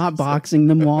fucking faces. hotboxing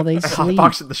them while they sleep.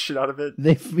 Hotboxing the shit out of it.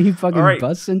 He fucking All right.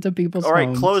 busts into people's All right,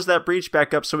 homes. close that breach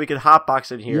back up so we can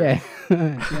hotbox it here.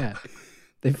 Yeah. Yeah.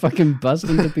 They fucking bust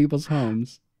into people's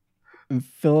homes and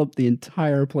fill up the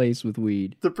entire place with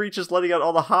weed. The breach is letting out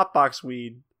all the hotbox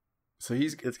weed. So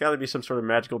he's It's got to be some sort of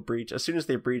magical breach. As soon as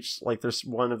they breach, like there's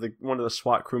one of the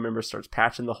SWAT crew members starts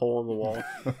patching the hole in the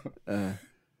wall.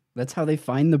 That's how they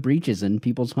find the breaches in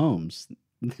people's homes.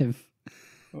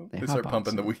 They start hotbox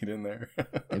pumping the them. weed in there.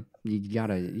 You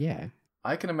gotta, yeah.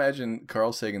 I can imagine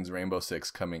Carl Sagan's Rainbow Six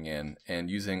coming in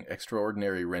and using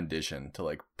extraordinary rendition to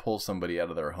like pull somebody out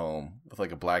of their home with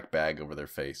like a black bag over their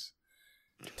face,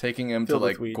 taking them to Filled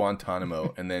with like weed.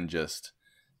 Guantanamo, and then just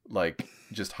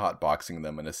hotboxing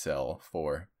them in a cell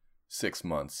for 6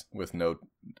 months with no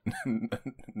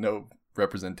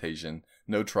representation,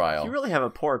 no trial. You really have a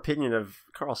poor opinion of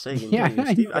Carl Sagan. Yeah,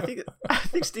 don't you? I Steve, I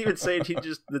think Steven's saying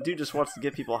the dude just wants to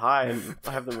get people high and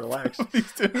have them relax.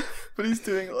 But he's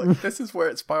doing like this is where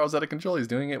it spirals out of control. He's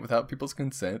doing it without people's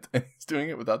consent, and he's doing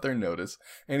it without their notice,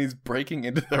 and he's breaking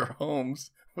into their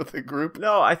homes with a group.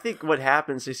 No, I think what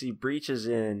happens is he breaches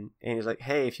in and he's like,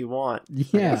 "Hey, if you want, I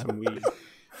Yeah. got some weed.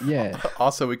 Yeah.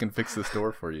 Also, we can fix this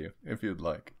door for you if you'd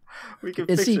like. We can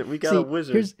And fix it. We got a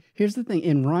wizard." Here's the thing.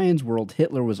 In Ryan's world,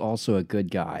 Hitler was also a good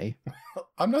guy.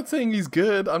 I'm not saying he's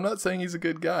good. I'm not saying he's a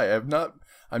good guy. I'm not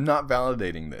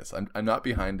validating this. I'm not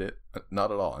behind it.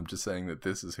 Not at all. I'm just saying that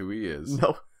this is who he is.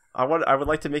 No, I would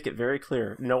like to make it very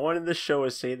clear. No one in this show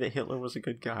is saying that Hitler was a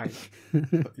good guy. Yeah,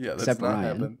 that's Except not Ryan.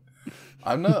 happening.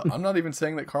 I'm not even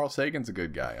saying that Carl Sagan's a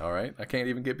good guy, all right? I can't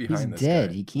even get He's behind this dead.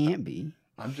 guy. He can't be.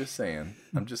 I'm just saying.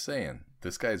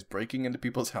 This guy is breaking into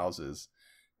people's houses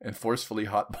and forcefully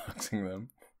hotboxing them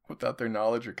without their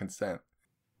knowledge or consent.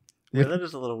 Yeah, that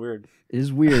is a little weird. It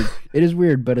is weird. It is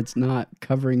weird, but it's not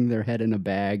covering their head in a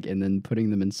bag and then putting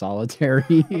them in solitary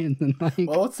and then like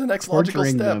Well, what's the next logical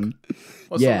torturing step? them.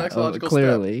 What's Yeah, the next logical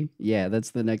clearly. Yeah,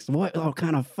 that's the next. What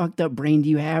kind of fucked up brain do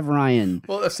you have, Ryan? step?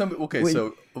 Well, if somebody Wait,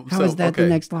 so How is that okay. the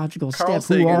next logical Carl step?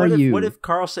 Sagan- Who are you? What if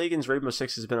Carl Sagan's Rainbow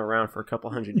Six has been around for a couple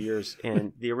hundred years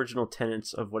and the original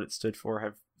tenets of what it stood for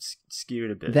have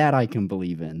skewed a bit? That I can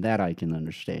believe in. That I can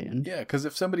understand. Yeah, because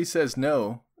if somebody says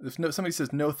no, somebody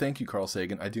says no, thank you, Carl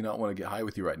Sagan, I do not want to get high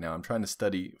with you right now. I'm trying to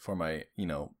study for my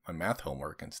my math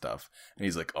homework and stuff. And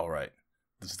he's like, all right,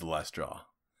 this is the last straw.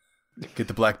 Get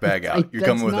the black bag out. Like, You're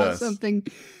coming with that's not us. something.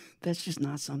 That's just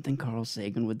not something Carl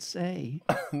Sagan would say.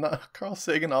 Carl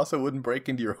Sagan also wouldn't break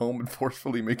into your home and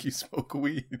forcefully make you smoke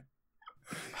weed.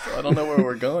 So I don't know where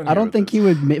we're going. I don't think he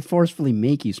would forcefully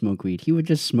make you smoke weed. He would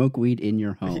just smoke weed in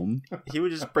your home. He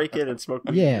would just break in and smoke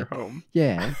weed Yeah. in your home,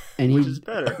 Yeah, and which he, is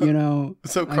better.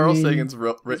 So I Carl mean- Sagan's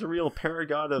He's a real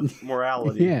paragon of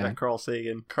morality, Yeah. that Carl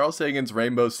Sagan. Carl Sagan's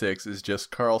Rainbow Six is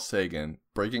just Carl Sagan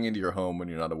breaking into your home when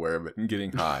you're not aware of it and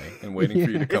getting high and waiting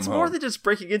for you to come It's home. more than just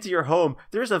breaking into your home.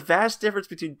 There's a vast difference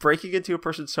between breaking into a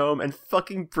person's home and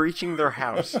fucking breaching their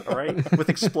house, all right? With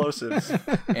explosives.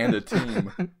 And a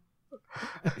team.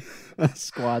 a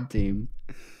squad team.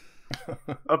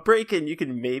 A break-in you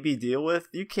can maybe deal with.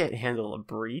 You can't handle a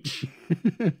breach.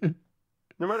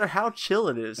 No matter how chill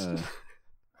it is.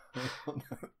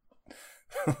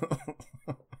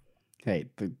 Hey,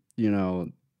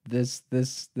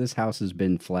 this house has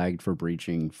been flagged for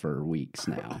breaching for weeks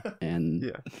now, and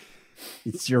Yeah.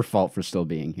 it's your fault for still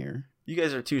being here. You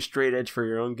guys are too straight edge for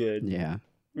your own good. Yeah,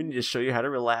 We need to show you how to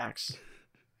relax.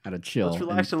 how to chill. Let's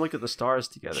relax and look at the stars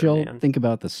together, chill. man. Think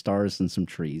about the stars and some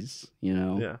trees.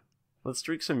 Yeah. Let's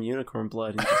drink some unicorn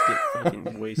blood and just get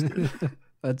fucking wasted.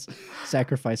 Let's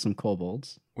sacrifice some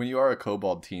kobolds. When you are a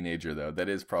kobold teenager, though, that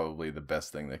is probably the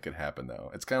best thing that could happen,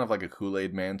 though. It's kind of like a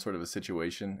Kool-Aid Man sort of a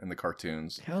situation in the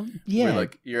cartoons. Hell Where, yeah!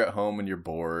 like, you're at home and you're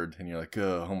bored, and you're like,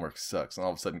 "Ugh, homework sucks." And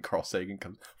all of a sudden, Carl Sagan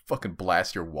comes, fucking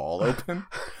blast your wall open.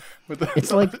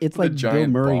 it's like with a Bill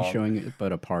giant Murray bomb. showing it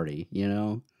at a party.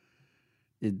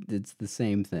 It's the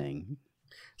same thing.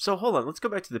 So hold on, let's go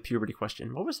back to the puberty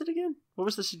question. What was it again? What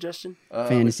was the suggestion?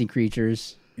 Fantasy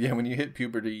creatures. Yeah, when you hit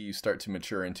puberty, you start to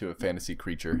mature into a fantasy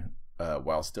creature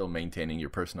while still maintaining your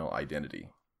personal identity.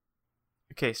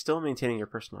 Okay, still maintaining your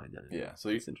personal identity. Yeah, so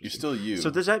That's you're interesting. still you. So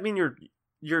does that mean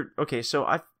you're okay? So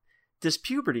does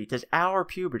our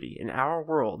puberty in our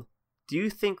world? Do you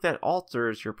think that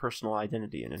alters your personal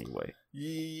identity in any way?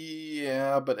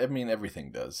 Yeah, but I mean,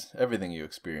 everything does. Everything you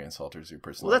experience alters your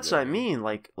personal Well, that's what I identity. mean.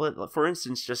 Like, for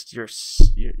instance, just your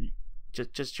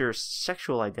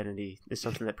sexual identity is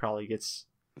something that probably gets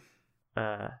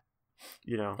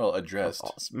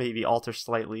addressed. Maybe alter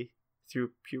slightly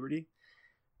through puberty.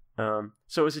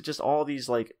 So is it just all these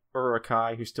like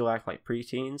Uruk-hai who still act like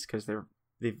preteens because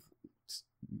they've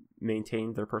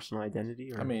maintained their personal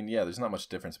identity? Or? I mean, yeah, there's not much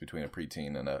difference between a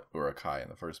preteen and a Uruk-hai in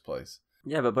the first place.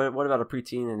 Yeah, but what about a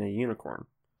preteen and a unicorn?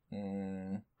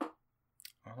 I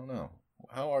don't know.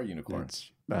 How are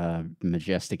unicorns? It's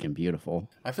majestic and beautiful.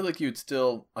 I feel like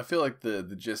I feel like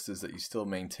the gist is that you still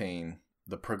maintain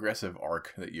the progressive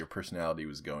arc that your personality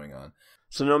was going on.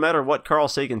 So no matter what Carl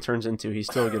Sagan turns into, he's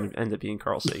still going to end up being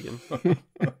Carl Sagan.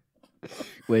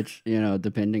 Which,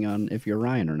 depending on if you're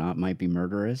Ryan or not, might be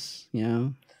murderous,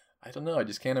 I don't know. I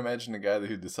just can't imagine a guy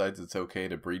who decides it's okay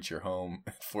to breach your home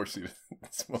and force you to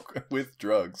smoke with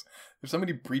drugs. If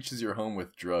somebody breaches your home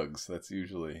with drugs, that's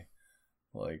usually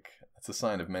that's a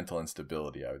sign of mental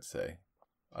instability, I would say.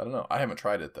 I don't know. I haven't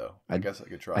tried it though. I guess I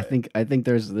could try it. I think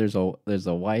there's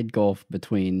a wide gulf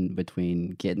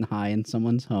between getting high in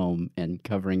someone's home and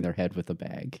covering their head with a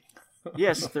bag.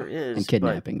 Yes, there is. And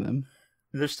kidnapping them.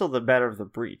 There's still the matter of the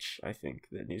breach, I think,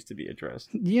 that needs to be addressed.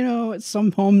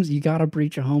 Some homes you gotta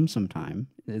breach a home sometime.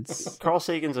 It's Carl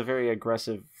Sagan's a very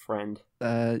aggressive friend.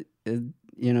 What?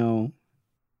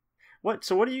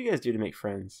 So what do you guys do to make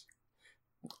friends?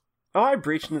 Oh, I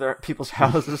breached into their people's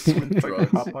houses with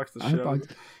hotbox the show.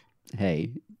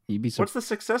 Hey, you'd be What's the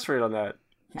success rate on that?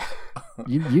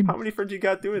 You'd How many friends you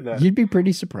got doing that? You'd be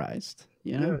pretty surprised.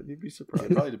 Yeah, you'd be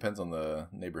surprised. It probably depends on the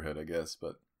neighborhood, I guess,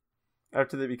 but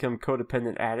after they become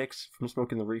codependent addicts from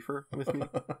smoking the reefer with me.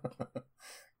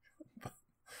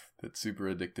 That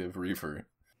super addictive reefer.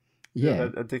 Yeah,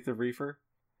 that addictive reefer.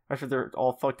 After they're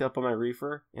all fucked up on my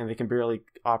reefer and they can barely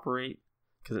operate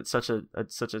because it's such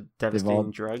a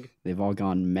devastating drug. They've all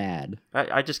gone mad.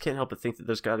 I just can't help but think that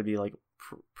there's got to be like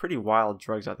pretty wild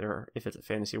drugs out there if it's a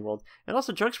fantasy world. And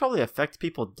also drugs probably affect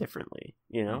people differently,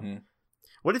 Mm-hmm.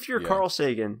 What if you're Carl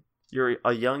Sagan, you're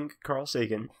a young Carl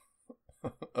Sagan,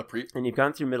 and you've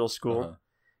gone through middle school,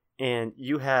 and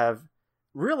you have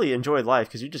really enjoyed life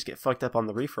because you just get fucked up on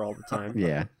the reefer all the time.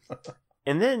 Yeah.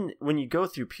 And then when you go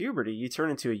through puberty, you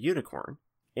turn into a unicorn,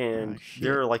 and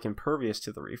they're like impervious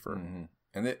to the reefer. Mm-hmm.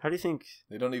 And how do you think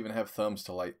they don't even have thumbs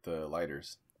to light the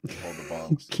lighters, hold the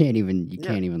bongs? You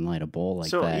can't even light a bowl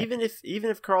like that. So even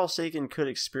if Carl Sagan could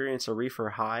experience a reefer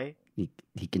high,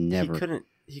 he can never.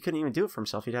 He couldn't even do it for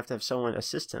himself. He'd have to have someone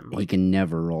assist him. He can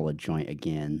never roll a joint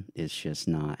again. It's just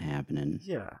not happening.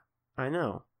 Yeah, I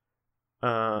know.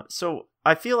 So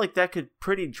I feel like that could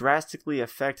pretty drastically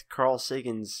affect Carl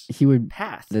Sagan's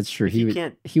path. That's true.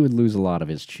 He would lose a lot of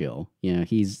his chill.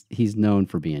 He's known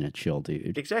for being a chill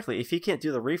dude. Exactly. If he can't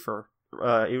do the reefer,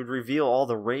 it would reveal all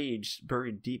the rage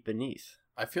buried deep beneath.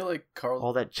 I feel like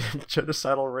all that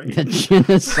genocidal rage. The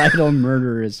genocidal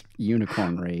murderous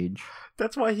unicorn rage.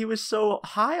 That's why he was so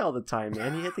high all the time,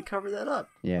 man. He had to cover that up.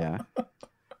 Yeah.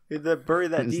 He had to bury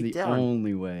that deep down. That's the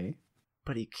only way.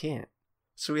 But he can't.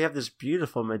 So we have this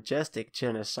beautiful, majestic,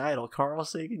 genocidal Carl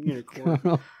Sagan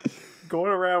unicorn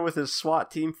going around with his SWAT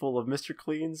team full of Mr.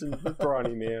 Cleans and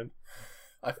Brawny Man.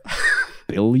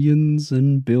 Billions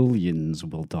and billions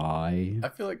will die. I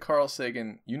feel like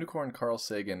Unicorn Carl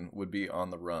Sagan would be on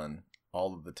the run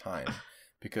all of the time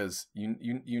because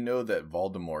you know that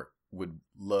Voldemort would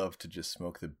love to just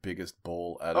smoke the biggest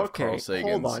bowl out of Carl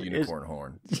Sagan's unicorn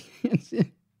horn.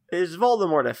 Is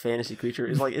Voldemort a fantasy creature?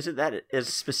 Is it that as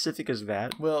specific as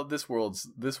that? Well, this world's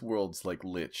like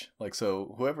lich. Like,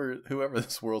 so whoever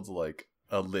this world's like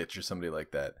a lich or somebody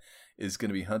like that is going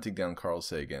to be hunting down Carl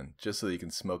Sagan just so that he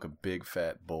can smoke a big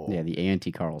fat bowl. Yeah, the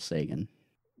anti-Carl Sagan.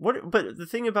 But the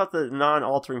thing about the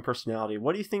non-altering personality,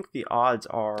 what do you think the odds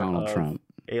are Donald of Trump,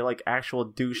 a like actual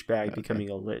douchebag becoming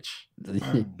a lich?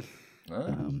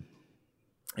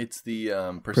 It's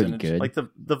the percentage. Pretty good. Like the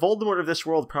Voldemort of this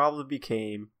world probably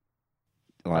became,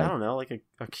 like, I don't know, like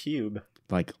a cube.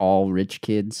 Like all rich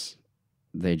kids,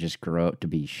 they just grow up to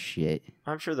be shit.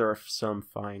 I'm sure there are some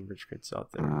fine rich kids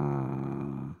out there.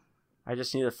 I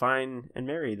just need to find and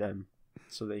marry them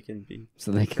so they can be.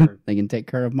 So they can take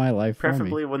care of my life.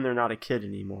 Preferably when they're not a kid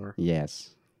anymore.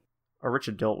 Yes. A rich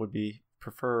adult would be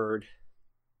preferred.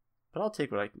 But I'll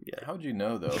take what I can get. How would you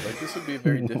know, though? Like, this would be a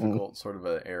very difficult sort of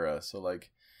an era. So, like,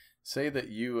 say that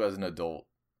you as an adult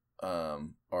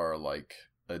are like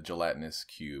a gelatinous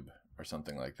cube or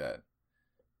something like that.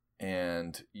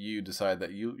 And you decide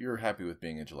that you're happy with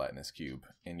being a gelatinous cube.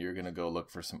 And you're going to go look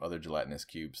for some other gelatinous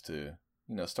cubes to,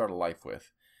 start a life with.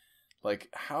 Like,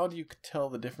 how do you tell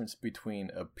the difference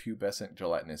between a pubescent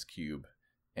gelatinous cube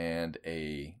and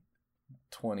a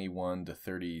 21 to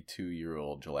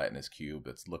 32-year-old gelatinous cube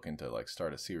that's looking to like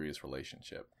start a serious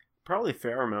relationship? Probably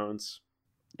pheromones.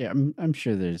 Yeah, I'm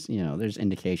sure there's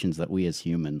indications that we as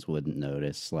humans wouldn't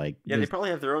notice. Like, Yeah, they probably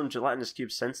have their own gelatinous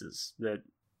cube senses that.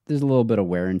 there's a little bit of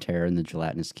wear and tear in the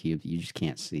gelatinous cube that you just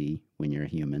can't see when you're a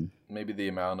human. Maybe the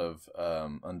amount of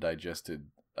undigested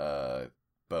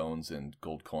bones and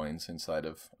gold coins inside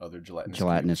of other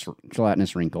gelatinous cubes.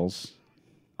 Gelatinous wrinkles.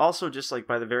 Also, just like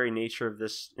by the very nature of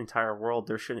this entire world,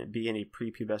 there shouldn't be any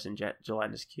prepubescent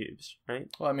gelatinous cubes, right?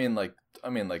 Well, I mean, like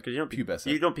Because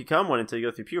pubescent. you don't become one until you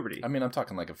go through puberty. I mean, I'm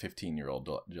talking like a 15-year-old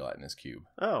gelatinous cube.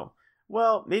 Oh,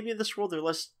 well, maybe in this world they're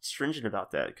less stringent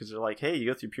about that because they're like, hey, you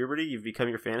go through puberty, you've become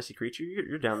your fantasy creature,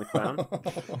 you're down the clown.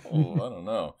 Oh, I don't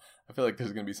know. I feel like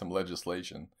there's going to be some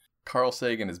legislation. Carl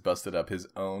Sagan has busted up his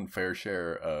own fair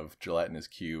share of gelatinous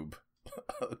cube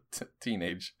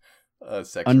teenage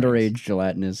sex Underage rings.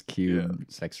 gelatinous cube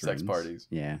sex rings. Parties.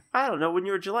 Yeah. I don't know. When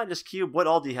you're a gelatinous cube, what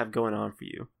all do you have going on for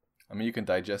you? I mean, you can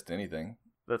digest anything.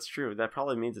 That's true. That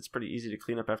probably means it's pretty easy to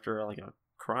clean up after like a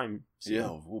crime scene.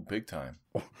 Yeah, well, big time.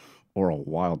 Or a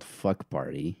wild fuck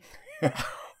party.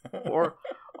 Or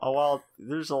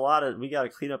there's a lot of, we got to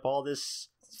clean up all this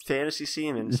fantasy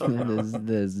semen.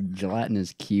 There's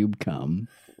gelatinous cube cum.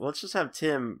 Let's just have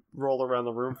Tim roll around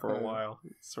the room for a while,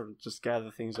 sort of just gather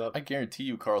things up. I guarantee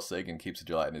you Carl Sagan keeps a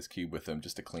gelatinous cube with him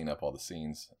just to clean up all the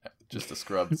scenes. Just to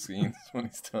scrub the scenes when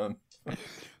he's done.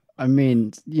 I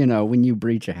mean, when you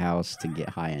breach a house to get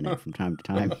high in it from time to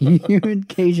time, you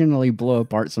occasionally blow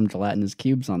apart some gelatinous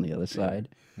cubes on the other side.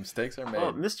 Mistakes are made.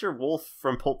 Oh, Mr. Wolf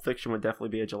from Pulp Fiction would definitely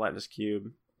be a gelatinous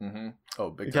cube. Mm-hmm. Oh,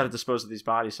 big We time. got to dispose of these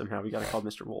bodies somehow. We got to call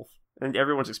Mr. Wolf. And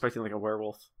everyone's expecting like a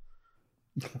werewolf.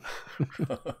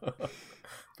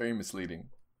 Very misleading.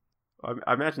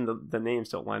 I imagine the names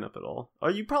don't line up at all. Oh,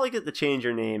 you probably get to change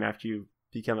your name after you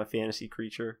become a fantasy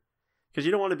creature. Because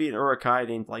you don't want to be an Urukai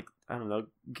named, like, I don't know,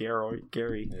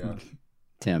 Gary. Yeah.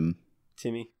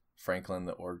 Timmy. Franklin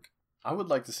the Orc. I would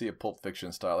like to see a Pulp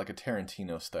Fiction style, like a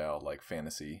Tarantino style, like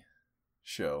fantasy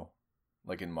show,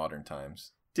 like in modern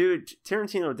times. Dude,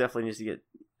 Tarantino definitely needs to get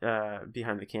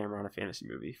behind the camera on a fantasy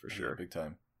movie, for sure. Yeah, big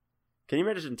time. Can you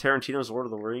imagine Tarantino's Lord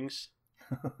of the Rings?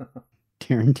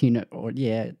 Tarantino,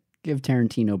 give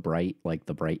Tarantino Bright, like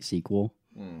the Bright sequel.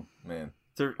 Man.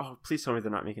 Please tell me they're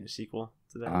not making a sequel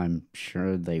to that. I'm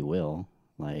sure they will.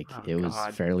 Like, it was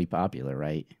fairly popular,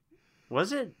 right?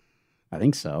 Was it? I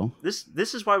think so. This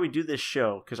is why we do this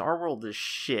show, because our world is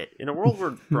shit. In a world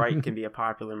where Bright can be a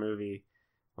popular movie,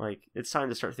 like, it's time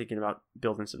to start thinking about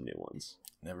building some new ones.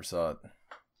 Never saw it.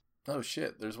 Oh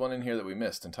shit, there's one in here that we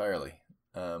missed entirely.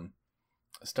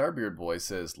 Starbeard Boy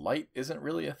says, light isn't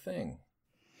really a thing.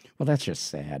 Well, that's just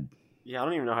sad. Yeah, I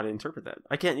don't even know how to interpret that.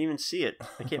 I can't even see it.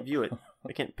 I can't view it.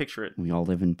 I can't picture it. We all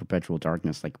live in perpetual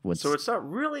darkness. Like, So it's not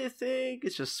really a thing.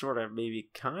 It's just sort of maybe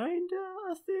kind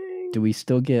of a thing. Do we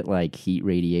still get, like, heat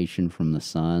radiation from the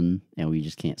sun and we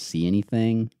just can't see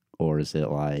anything? Or is it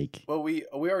like... Well, we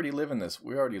already live in this.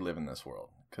 We already live in this world.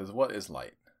 Because what is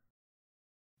light?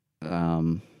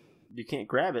 You can't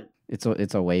grab it. It's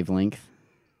a wavelength.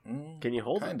 Can you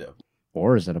hold it? Kind of.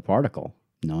 Or is it a particle?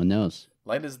 No one knows.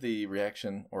 Light is the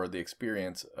reaction or the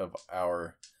experience of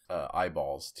our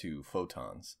eyeballs to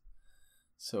photons.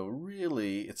 So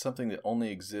really, it's something that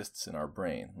only exists in our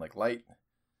brain. Like, light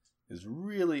is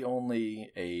really only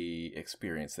a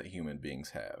experience that human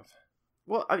beings have.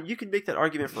 Well, you could make that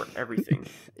argument for everything,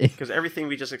 because everything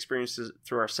we just experience is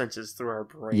through our senses, through our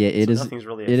brain. Yeah, it so is. Nothing's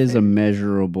really. It is a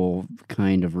measurable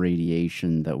kind of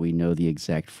radiation that we know the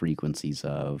exact frequencies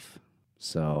of.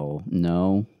 So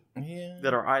no. Yeah.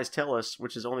 That our eyes tell us,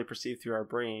 which is only perceived through our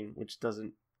brain, which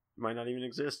might not even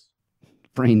exist.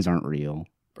 Brains aren't real.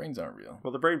 Brains aren't real.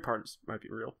 Well, the brain parts might be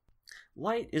real.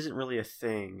 Light isn't really a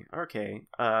thing. Okay.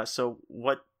 So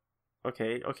what?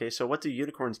 Okay. So what do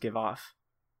unicorns give off?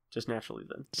 Just naturally,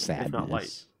 then. Sadness. If not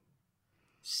light.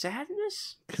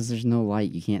 Sadness? Because there's no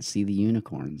light, you can't see the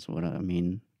unicorns.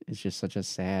 It's just such a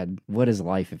sad... What is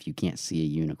life if you can't see a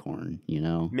unicorn, you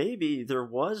know? Maybe there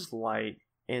was light,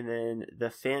 and then the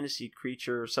fantasy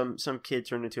creature, some kid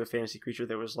turned into a fantasy creature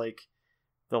that was like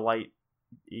the light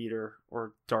eater,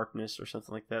 or darkness, or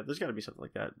something like that. There's got to be something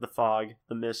like that. The fog,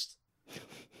 the mist.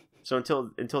 So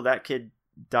until that kid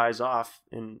dies off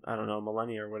in, I don't know,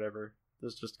 millennia or whatever,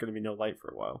 there's just going to be no light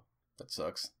for a while. That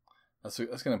sucks. That's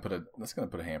gonna put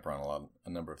a hamper on a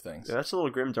number of things. Yeah, that's a little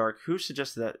grimdark. Who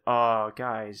suggested that? Oh,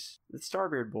 guys, it's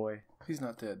Starbeard Boy. He's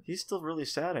not dead. He's still really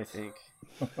sad, I think.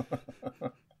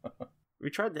 We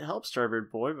tried to help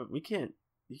Starbeard Boy, but we can't.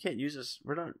 You can't use us.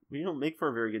 We don't make for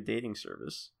a very good dating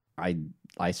service.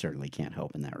 I certainly can't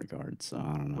help in that regard. So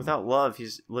I don't know. Without love,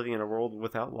 he's living in a world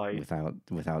without light.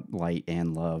 Without light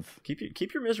and love.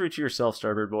 Keep your misery to yourself,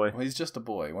 Starbeard Boy. Well, he's just a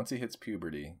boy. Once he hits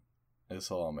puberty,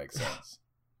 this will all make sense.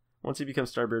 Once he becomes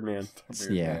Starbeard Man.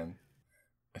 Starbeard Yeah. Man.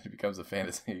 He becomes a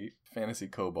fantasy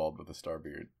kobold with a star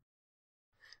beard.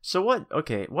 So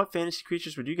what fantasy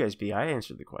creatures would you guys be? I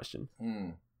answered the question.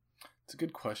 It's a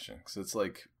good question, because it's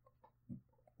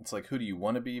like who do you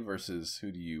want to be versus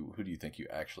who do you think you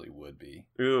actually would be?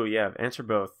 Ooh, yeah, answer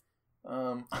both.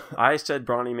 I said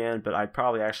Brawny Man, but I'd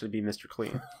probably actually be Mr.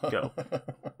 Clean. Go.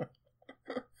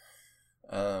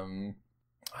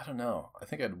 I don't know. I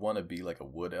think I'd want to be like a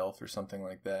wood elf or something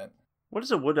like that. What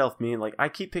does a wood elf mean? Like, I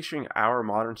keep picturing our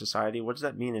modern society. What does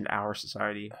that mean in our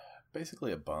society?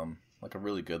 Basically a bum, like a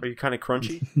really good. Are you kind of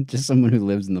crunchy? Just someone who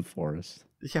lives in the forest.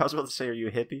 Yeah, I was about to say, are you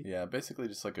a hippie? Yeah, basically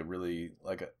just like a really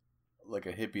like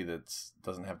a hippie that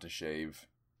doesn't have to shave.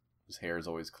 His hair is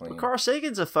always clean. Well, Carl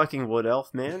Sagan's a fucking wood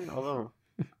elf, man. Although,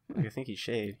 I think he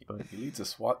shaved, but He leads a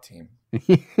SWAT team.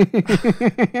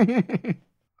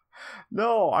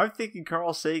 no, I'm thinking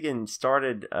Carl Sagan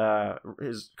started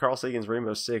Carl Sagan's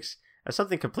Rainbow Six as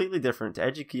something completely different to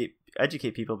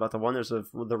educate people about the wonders of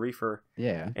the reefer,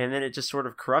 Yeah. and then it just sort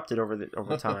of corrupted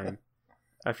over time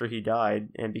after he died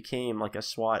and became like a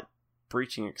SWAT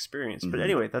breaching experience. But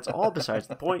anyway, that's all besides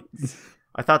the point.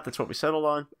 I thought that's what we settled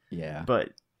on. Yeah. But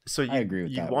so I agree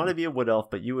with you that want to one. be a wood elf,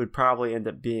 but you would probably end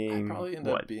up being I'd probably end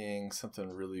what? up being something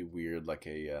really weird, like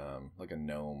a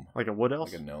gnome, Like a wood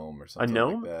elf? like a gnome or something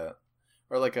gnome? like that,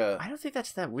 or like a. I don't think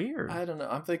that's that weird. I don't know.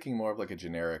 I'm thinking more of like a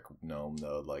generic gnome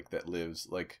though, like that lives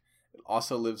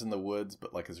also lives in the woods,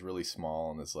 but like is really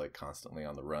small and is like constantly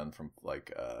on the run from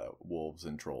like wolves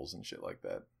and trolls and shit like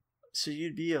that. So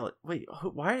you'd be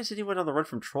why is anyone on the run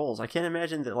from trolls? I can't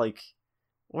imagine that. Like,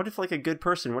 what if like a good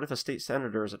person? What if a state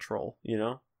senator is a troll? You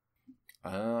know?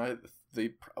 I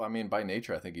mean, by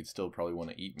nature, I think he'd still probably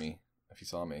want to eat me if he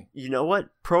saw me. You know what?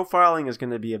 Profiling is going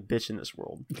to be a bitch in this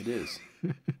world It is.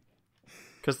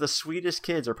 because the sweetest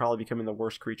kids are probably becoming the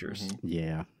worst creatures, Mhm.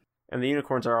 Yeah. and the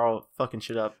unicorns are all fucking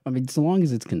shit up. I mean, so long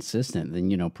as it's consistent, then,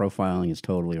 profiling is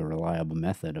totally a reliable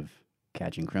method of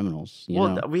catching criminals. You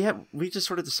know? We just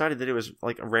sort of decided that it was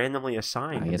like randomly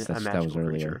assigned. I guess a that was magical earlier.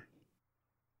 creature.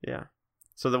 Yeah.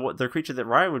 So the creature that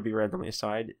Ryan would be randomly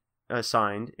assigned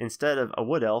instead of a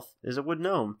wood elf is a wood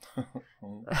gnome.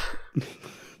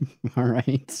 All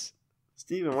right.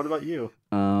 Steven, what about you?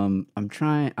 I'm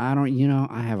trying. I don't.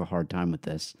 I have a hard time with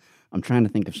this. I'm trying to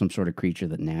think of some sort of creature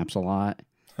that naps a lot.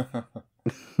 A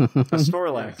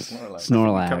Snorlax. Yeah, Snorlax.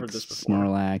 Snorlax. covered this before.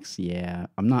 Snorlax. Yeah.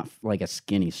 I'm not like a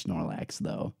skinny Snorlax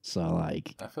though. So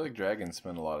like. I feel like dragons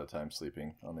spend a lot of time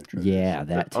sleeping on their treasures. Yeah,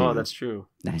 that too. Oh, that's true.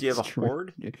 Do you have a That's true.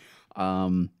 horde?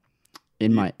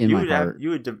 In my heart.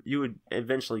 You would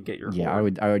eventually get your Yeah,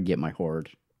 horde. I would get my horde.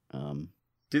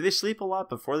 Do they sleep a lot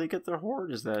before they get their horde?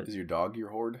 Is that Is your dog your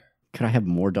horde? Could I have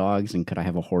more dogs and could I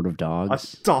have a horde of a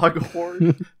dogs? dog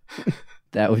horde?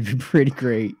 That would be pretty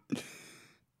great.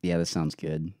 Yeah, that sounds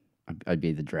good. I'd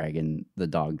be the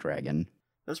dog dragon.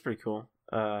 That's pretty cool.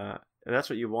 And that's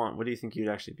what you want. What do you think you'd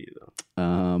actually be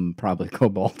though? Probably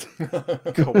Cobalt.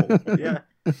 Cool.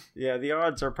 Yeah. The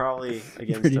odds are probably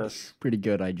against us. Pretty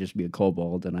good. I'd just be a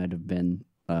kobold, and I'd have been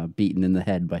beaten in the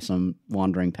head by some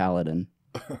wandering paladin.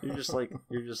 You're just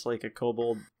like a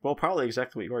kobold. Well, probably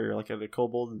exactly what you are. You're like a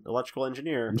kobold electrical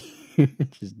engineer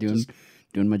just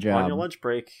doing my on job, your lunch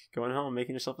break, going home,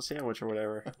 making yourself a sandwich or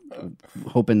whatever.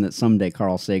 hoping that someday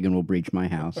Carl Sagan will breach my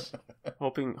house.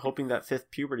 hoping that fifth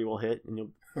puberty will hit and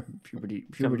you'll Puberty.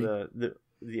 become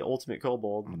the ultimate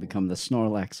kobold. I'll become the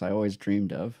Snorlax I always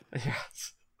dreamed of.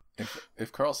 Yes.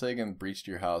 If Carl Sagan breached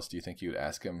your house, do you think you would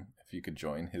ask him if you could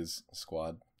join his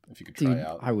squad? If you could try Dude,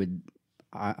 out? I would.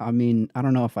 I mean, I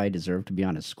don't know if I deserve to be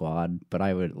on his squad, but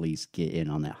I would at least get in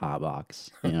on that hot box.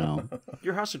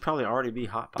 Your house would probably already be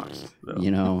hotboxed.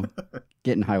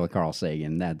 Getting high with Carl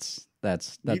Sagan. That's a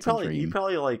dream. You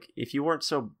probably like if you weren't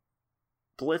so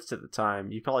blitzed at the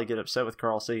time, you'd probably get upset with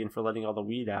Carl Sagan for letting all the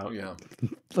weed out. Yeah.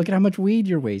 Look at how much weed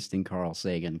you're wasting, Carl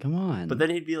Sagan. Come on. But then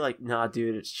he'd be like, "Nah,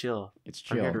 dude, it's chill. it's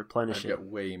I'm here to chill. replenish I've it." got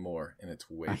way more, and it's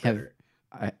way I have- better.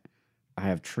 I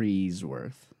have trees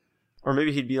worth. Or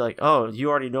maybe he'd be like, "Oh, you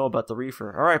already know about the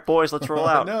reefer. All right, boys, let's roll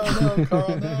out. No,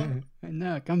 Carl, no.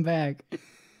 No, come back.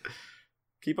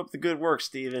 Keep up the good work,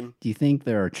 Steven." Do you think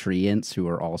there are treants who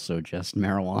are also just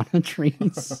marijuana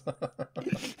trees?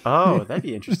 Oh, that'd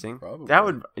be interesting. Probably. That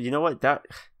would, you know what? That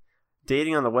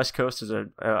dating on the West Coast as a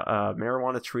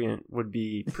marijuana treant would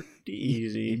be pretty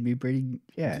easy. It'd be pretty.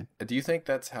 Yeah. Do you think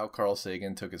that's how Carl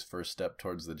Sagan took his first step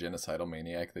towards the genocidal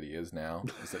maniac that he is now?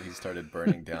 Is that he started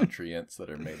burning down treants that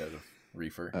are made out of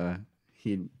reefer?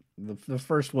 The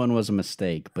first one was a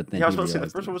mistake, but then Yeah, I was he about to say the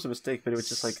realized first one was a mistake, but it was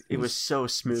just like it was so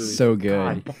smooth, so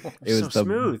good. God, It was so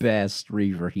the best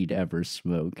reefer he'd ever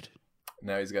smoked.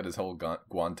 Now he's got his whole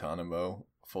Guantanamo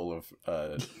full of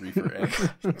reefer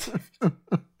ants.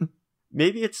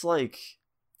 Maybe it's like,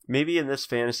 maybe in this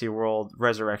fantasy world,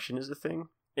 resurrection is the thing.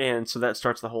 And so that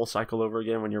starts the whole cycle over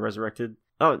again when you're resurrected.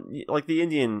 Oh, like the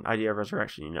Indian idea of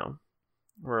resurrection, you know,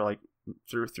 where like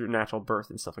through natural birth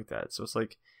and stuff like that. So it's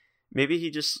like, maybe he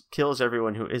just kills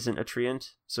everyone who isn't a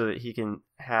treant so that he can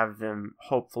have them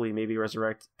hopefully maybe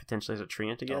resurrect potentially as a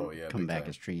treant again. Oh yeah, Come big back time.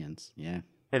 as treants. Yeah.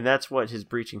 And that's what his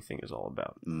breaching thing is all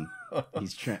about.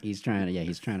 He's trying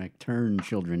to turn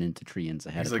children into treants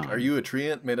ahead He's of like, time. "Are you a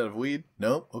treant made out of weed?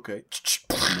 No. Okay."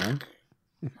 No?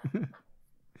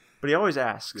 But he always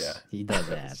asks. Yeah, He does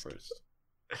ask. first.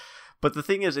 But the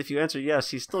thing is, if you answer yes,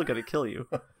 he's still going to kill you.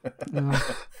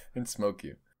 And smoke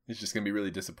you. He's just gonna be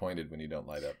really disappointed when you don't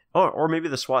light up. Or maybe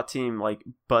the SWAT team like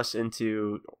busts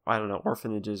into, I don't know,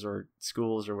 orphanages or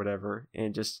schools or whatever,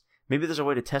 and just maybe there's a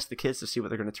way to test the kids to see what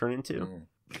they're going to turn into.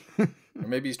 Or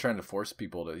maybe he's trying to force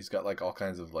people to. He's got like all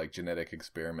kinds of like genetic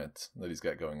experiments that he's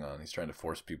got going on. He's trying to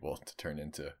force people to turn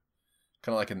into,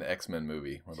 kind of like in the X-Men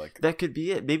movie, where like That could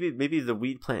be it. Maybe the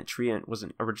weed plant treant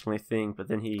wasn't originally a thing, but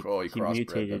then he crossbred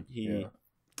mutated. them.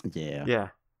 Yeah. Yeah.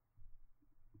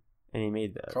 And he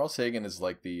made that. Carl Sagan is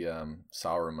like the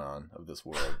Sauron of this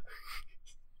world,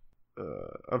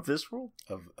 Of this world?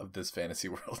 of this fantasy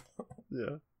world,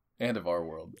 Yeah. and of our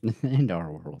world. And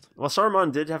our world. Well,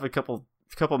 Saruman did have a couple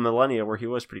millennia where he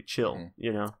was pretty chill, Mhm.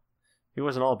 you know? He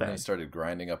wasn't all And he bad. started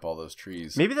grinding up all those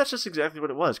trees. Maybe that's just exactly what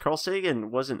it was. Carl Sagan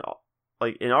wasn't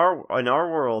like in our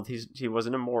world. He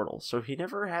wasn't immortal, so he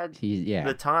never had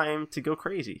the time to go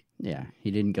crazy He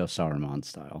didn't go Saruman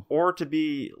style. or to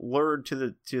be lured to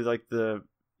the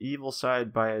evil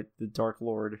side by the Dark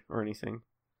Lord or anything.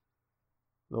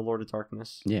 The Lord of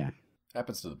Darkness. Yeah.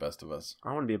 Happens to the best of us.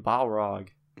 I want to be a Balrog.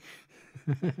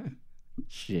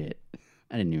 Shit.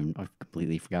 I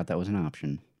completely forgot that was an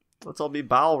option. Let's all be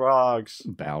Balrogs.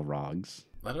 Balrogs.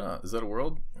 I don't know. Is that a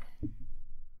world?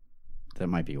 That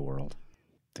might be a world.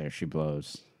 There she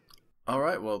blows. All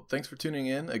right. Well, thanks for tuning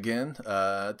in again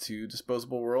to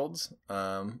Disposable Worlds.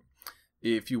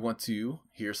 If you want to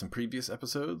hear some previous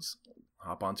episodes,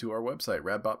 hop onto our website,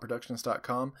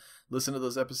 radbotproductions.com. Listen to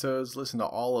those episodes. Listen to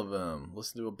all of them.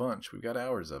 Listen to a bunch. We've got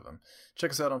hours of them.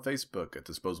 Check us out on Facebook at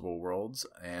Disposable Worlds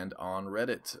and on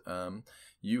Reddit.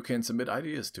 You can submit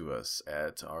ideas to us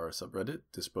at our subreddit,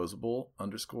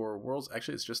 disposable_worlds.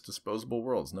 Actually, it's just Disposable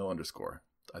Worlds, no underscore.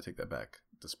 I take that back.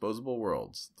 Disposable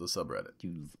Worlds, the subreddit.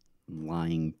 You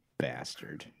lying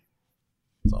bastard.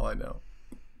 That's all I know.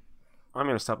 I'm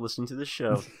going to stop listening to this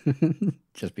show.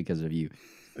 Just because of you.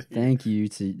 Thank you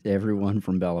to everyone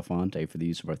from Belafonte for the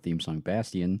use of our theme song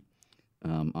Bastion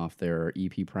off their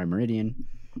EP Prime Meridian,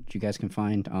 which you guys can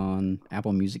find on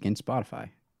Apple Music and Spotify.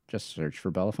 Just search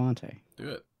for Belafonte. Do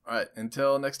it. All right.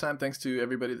 Until next time, thanks to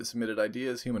everybody that submitted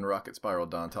ideas. Human Rocket, Spiral,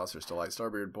 Don Tosser, Delight,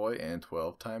 Starbeard Boy, and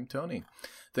 12-Time Tony.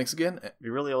 Thanks again. We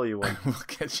really owe you one. We'll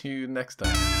catch you next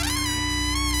time.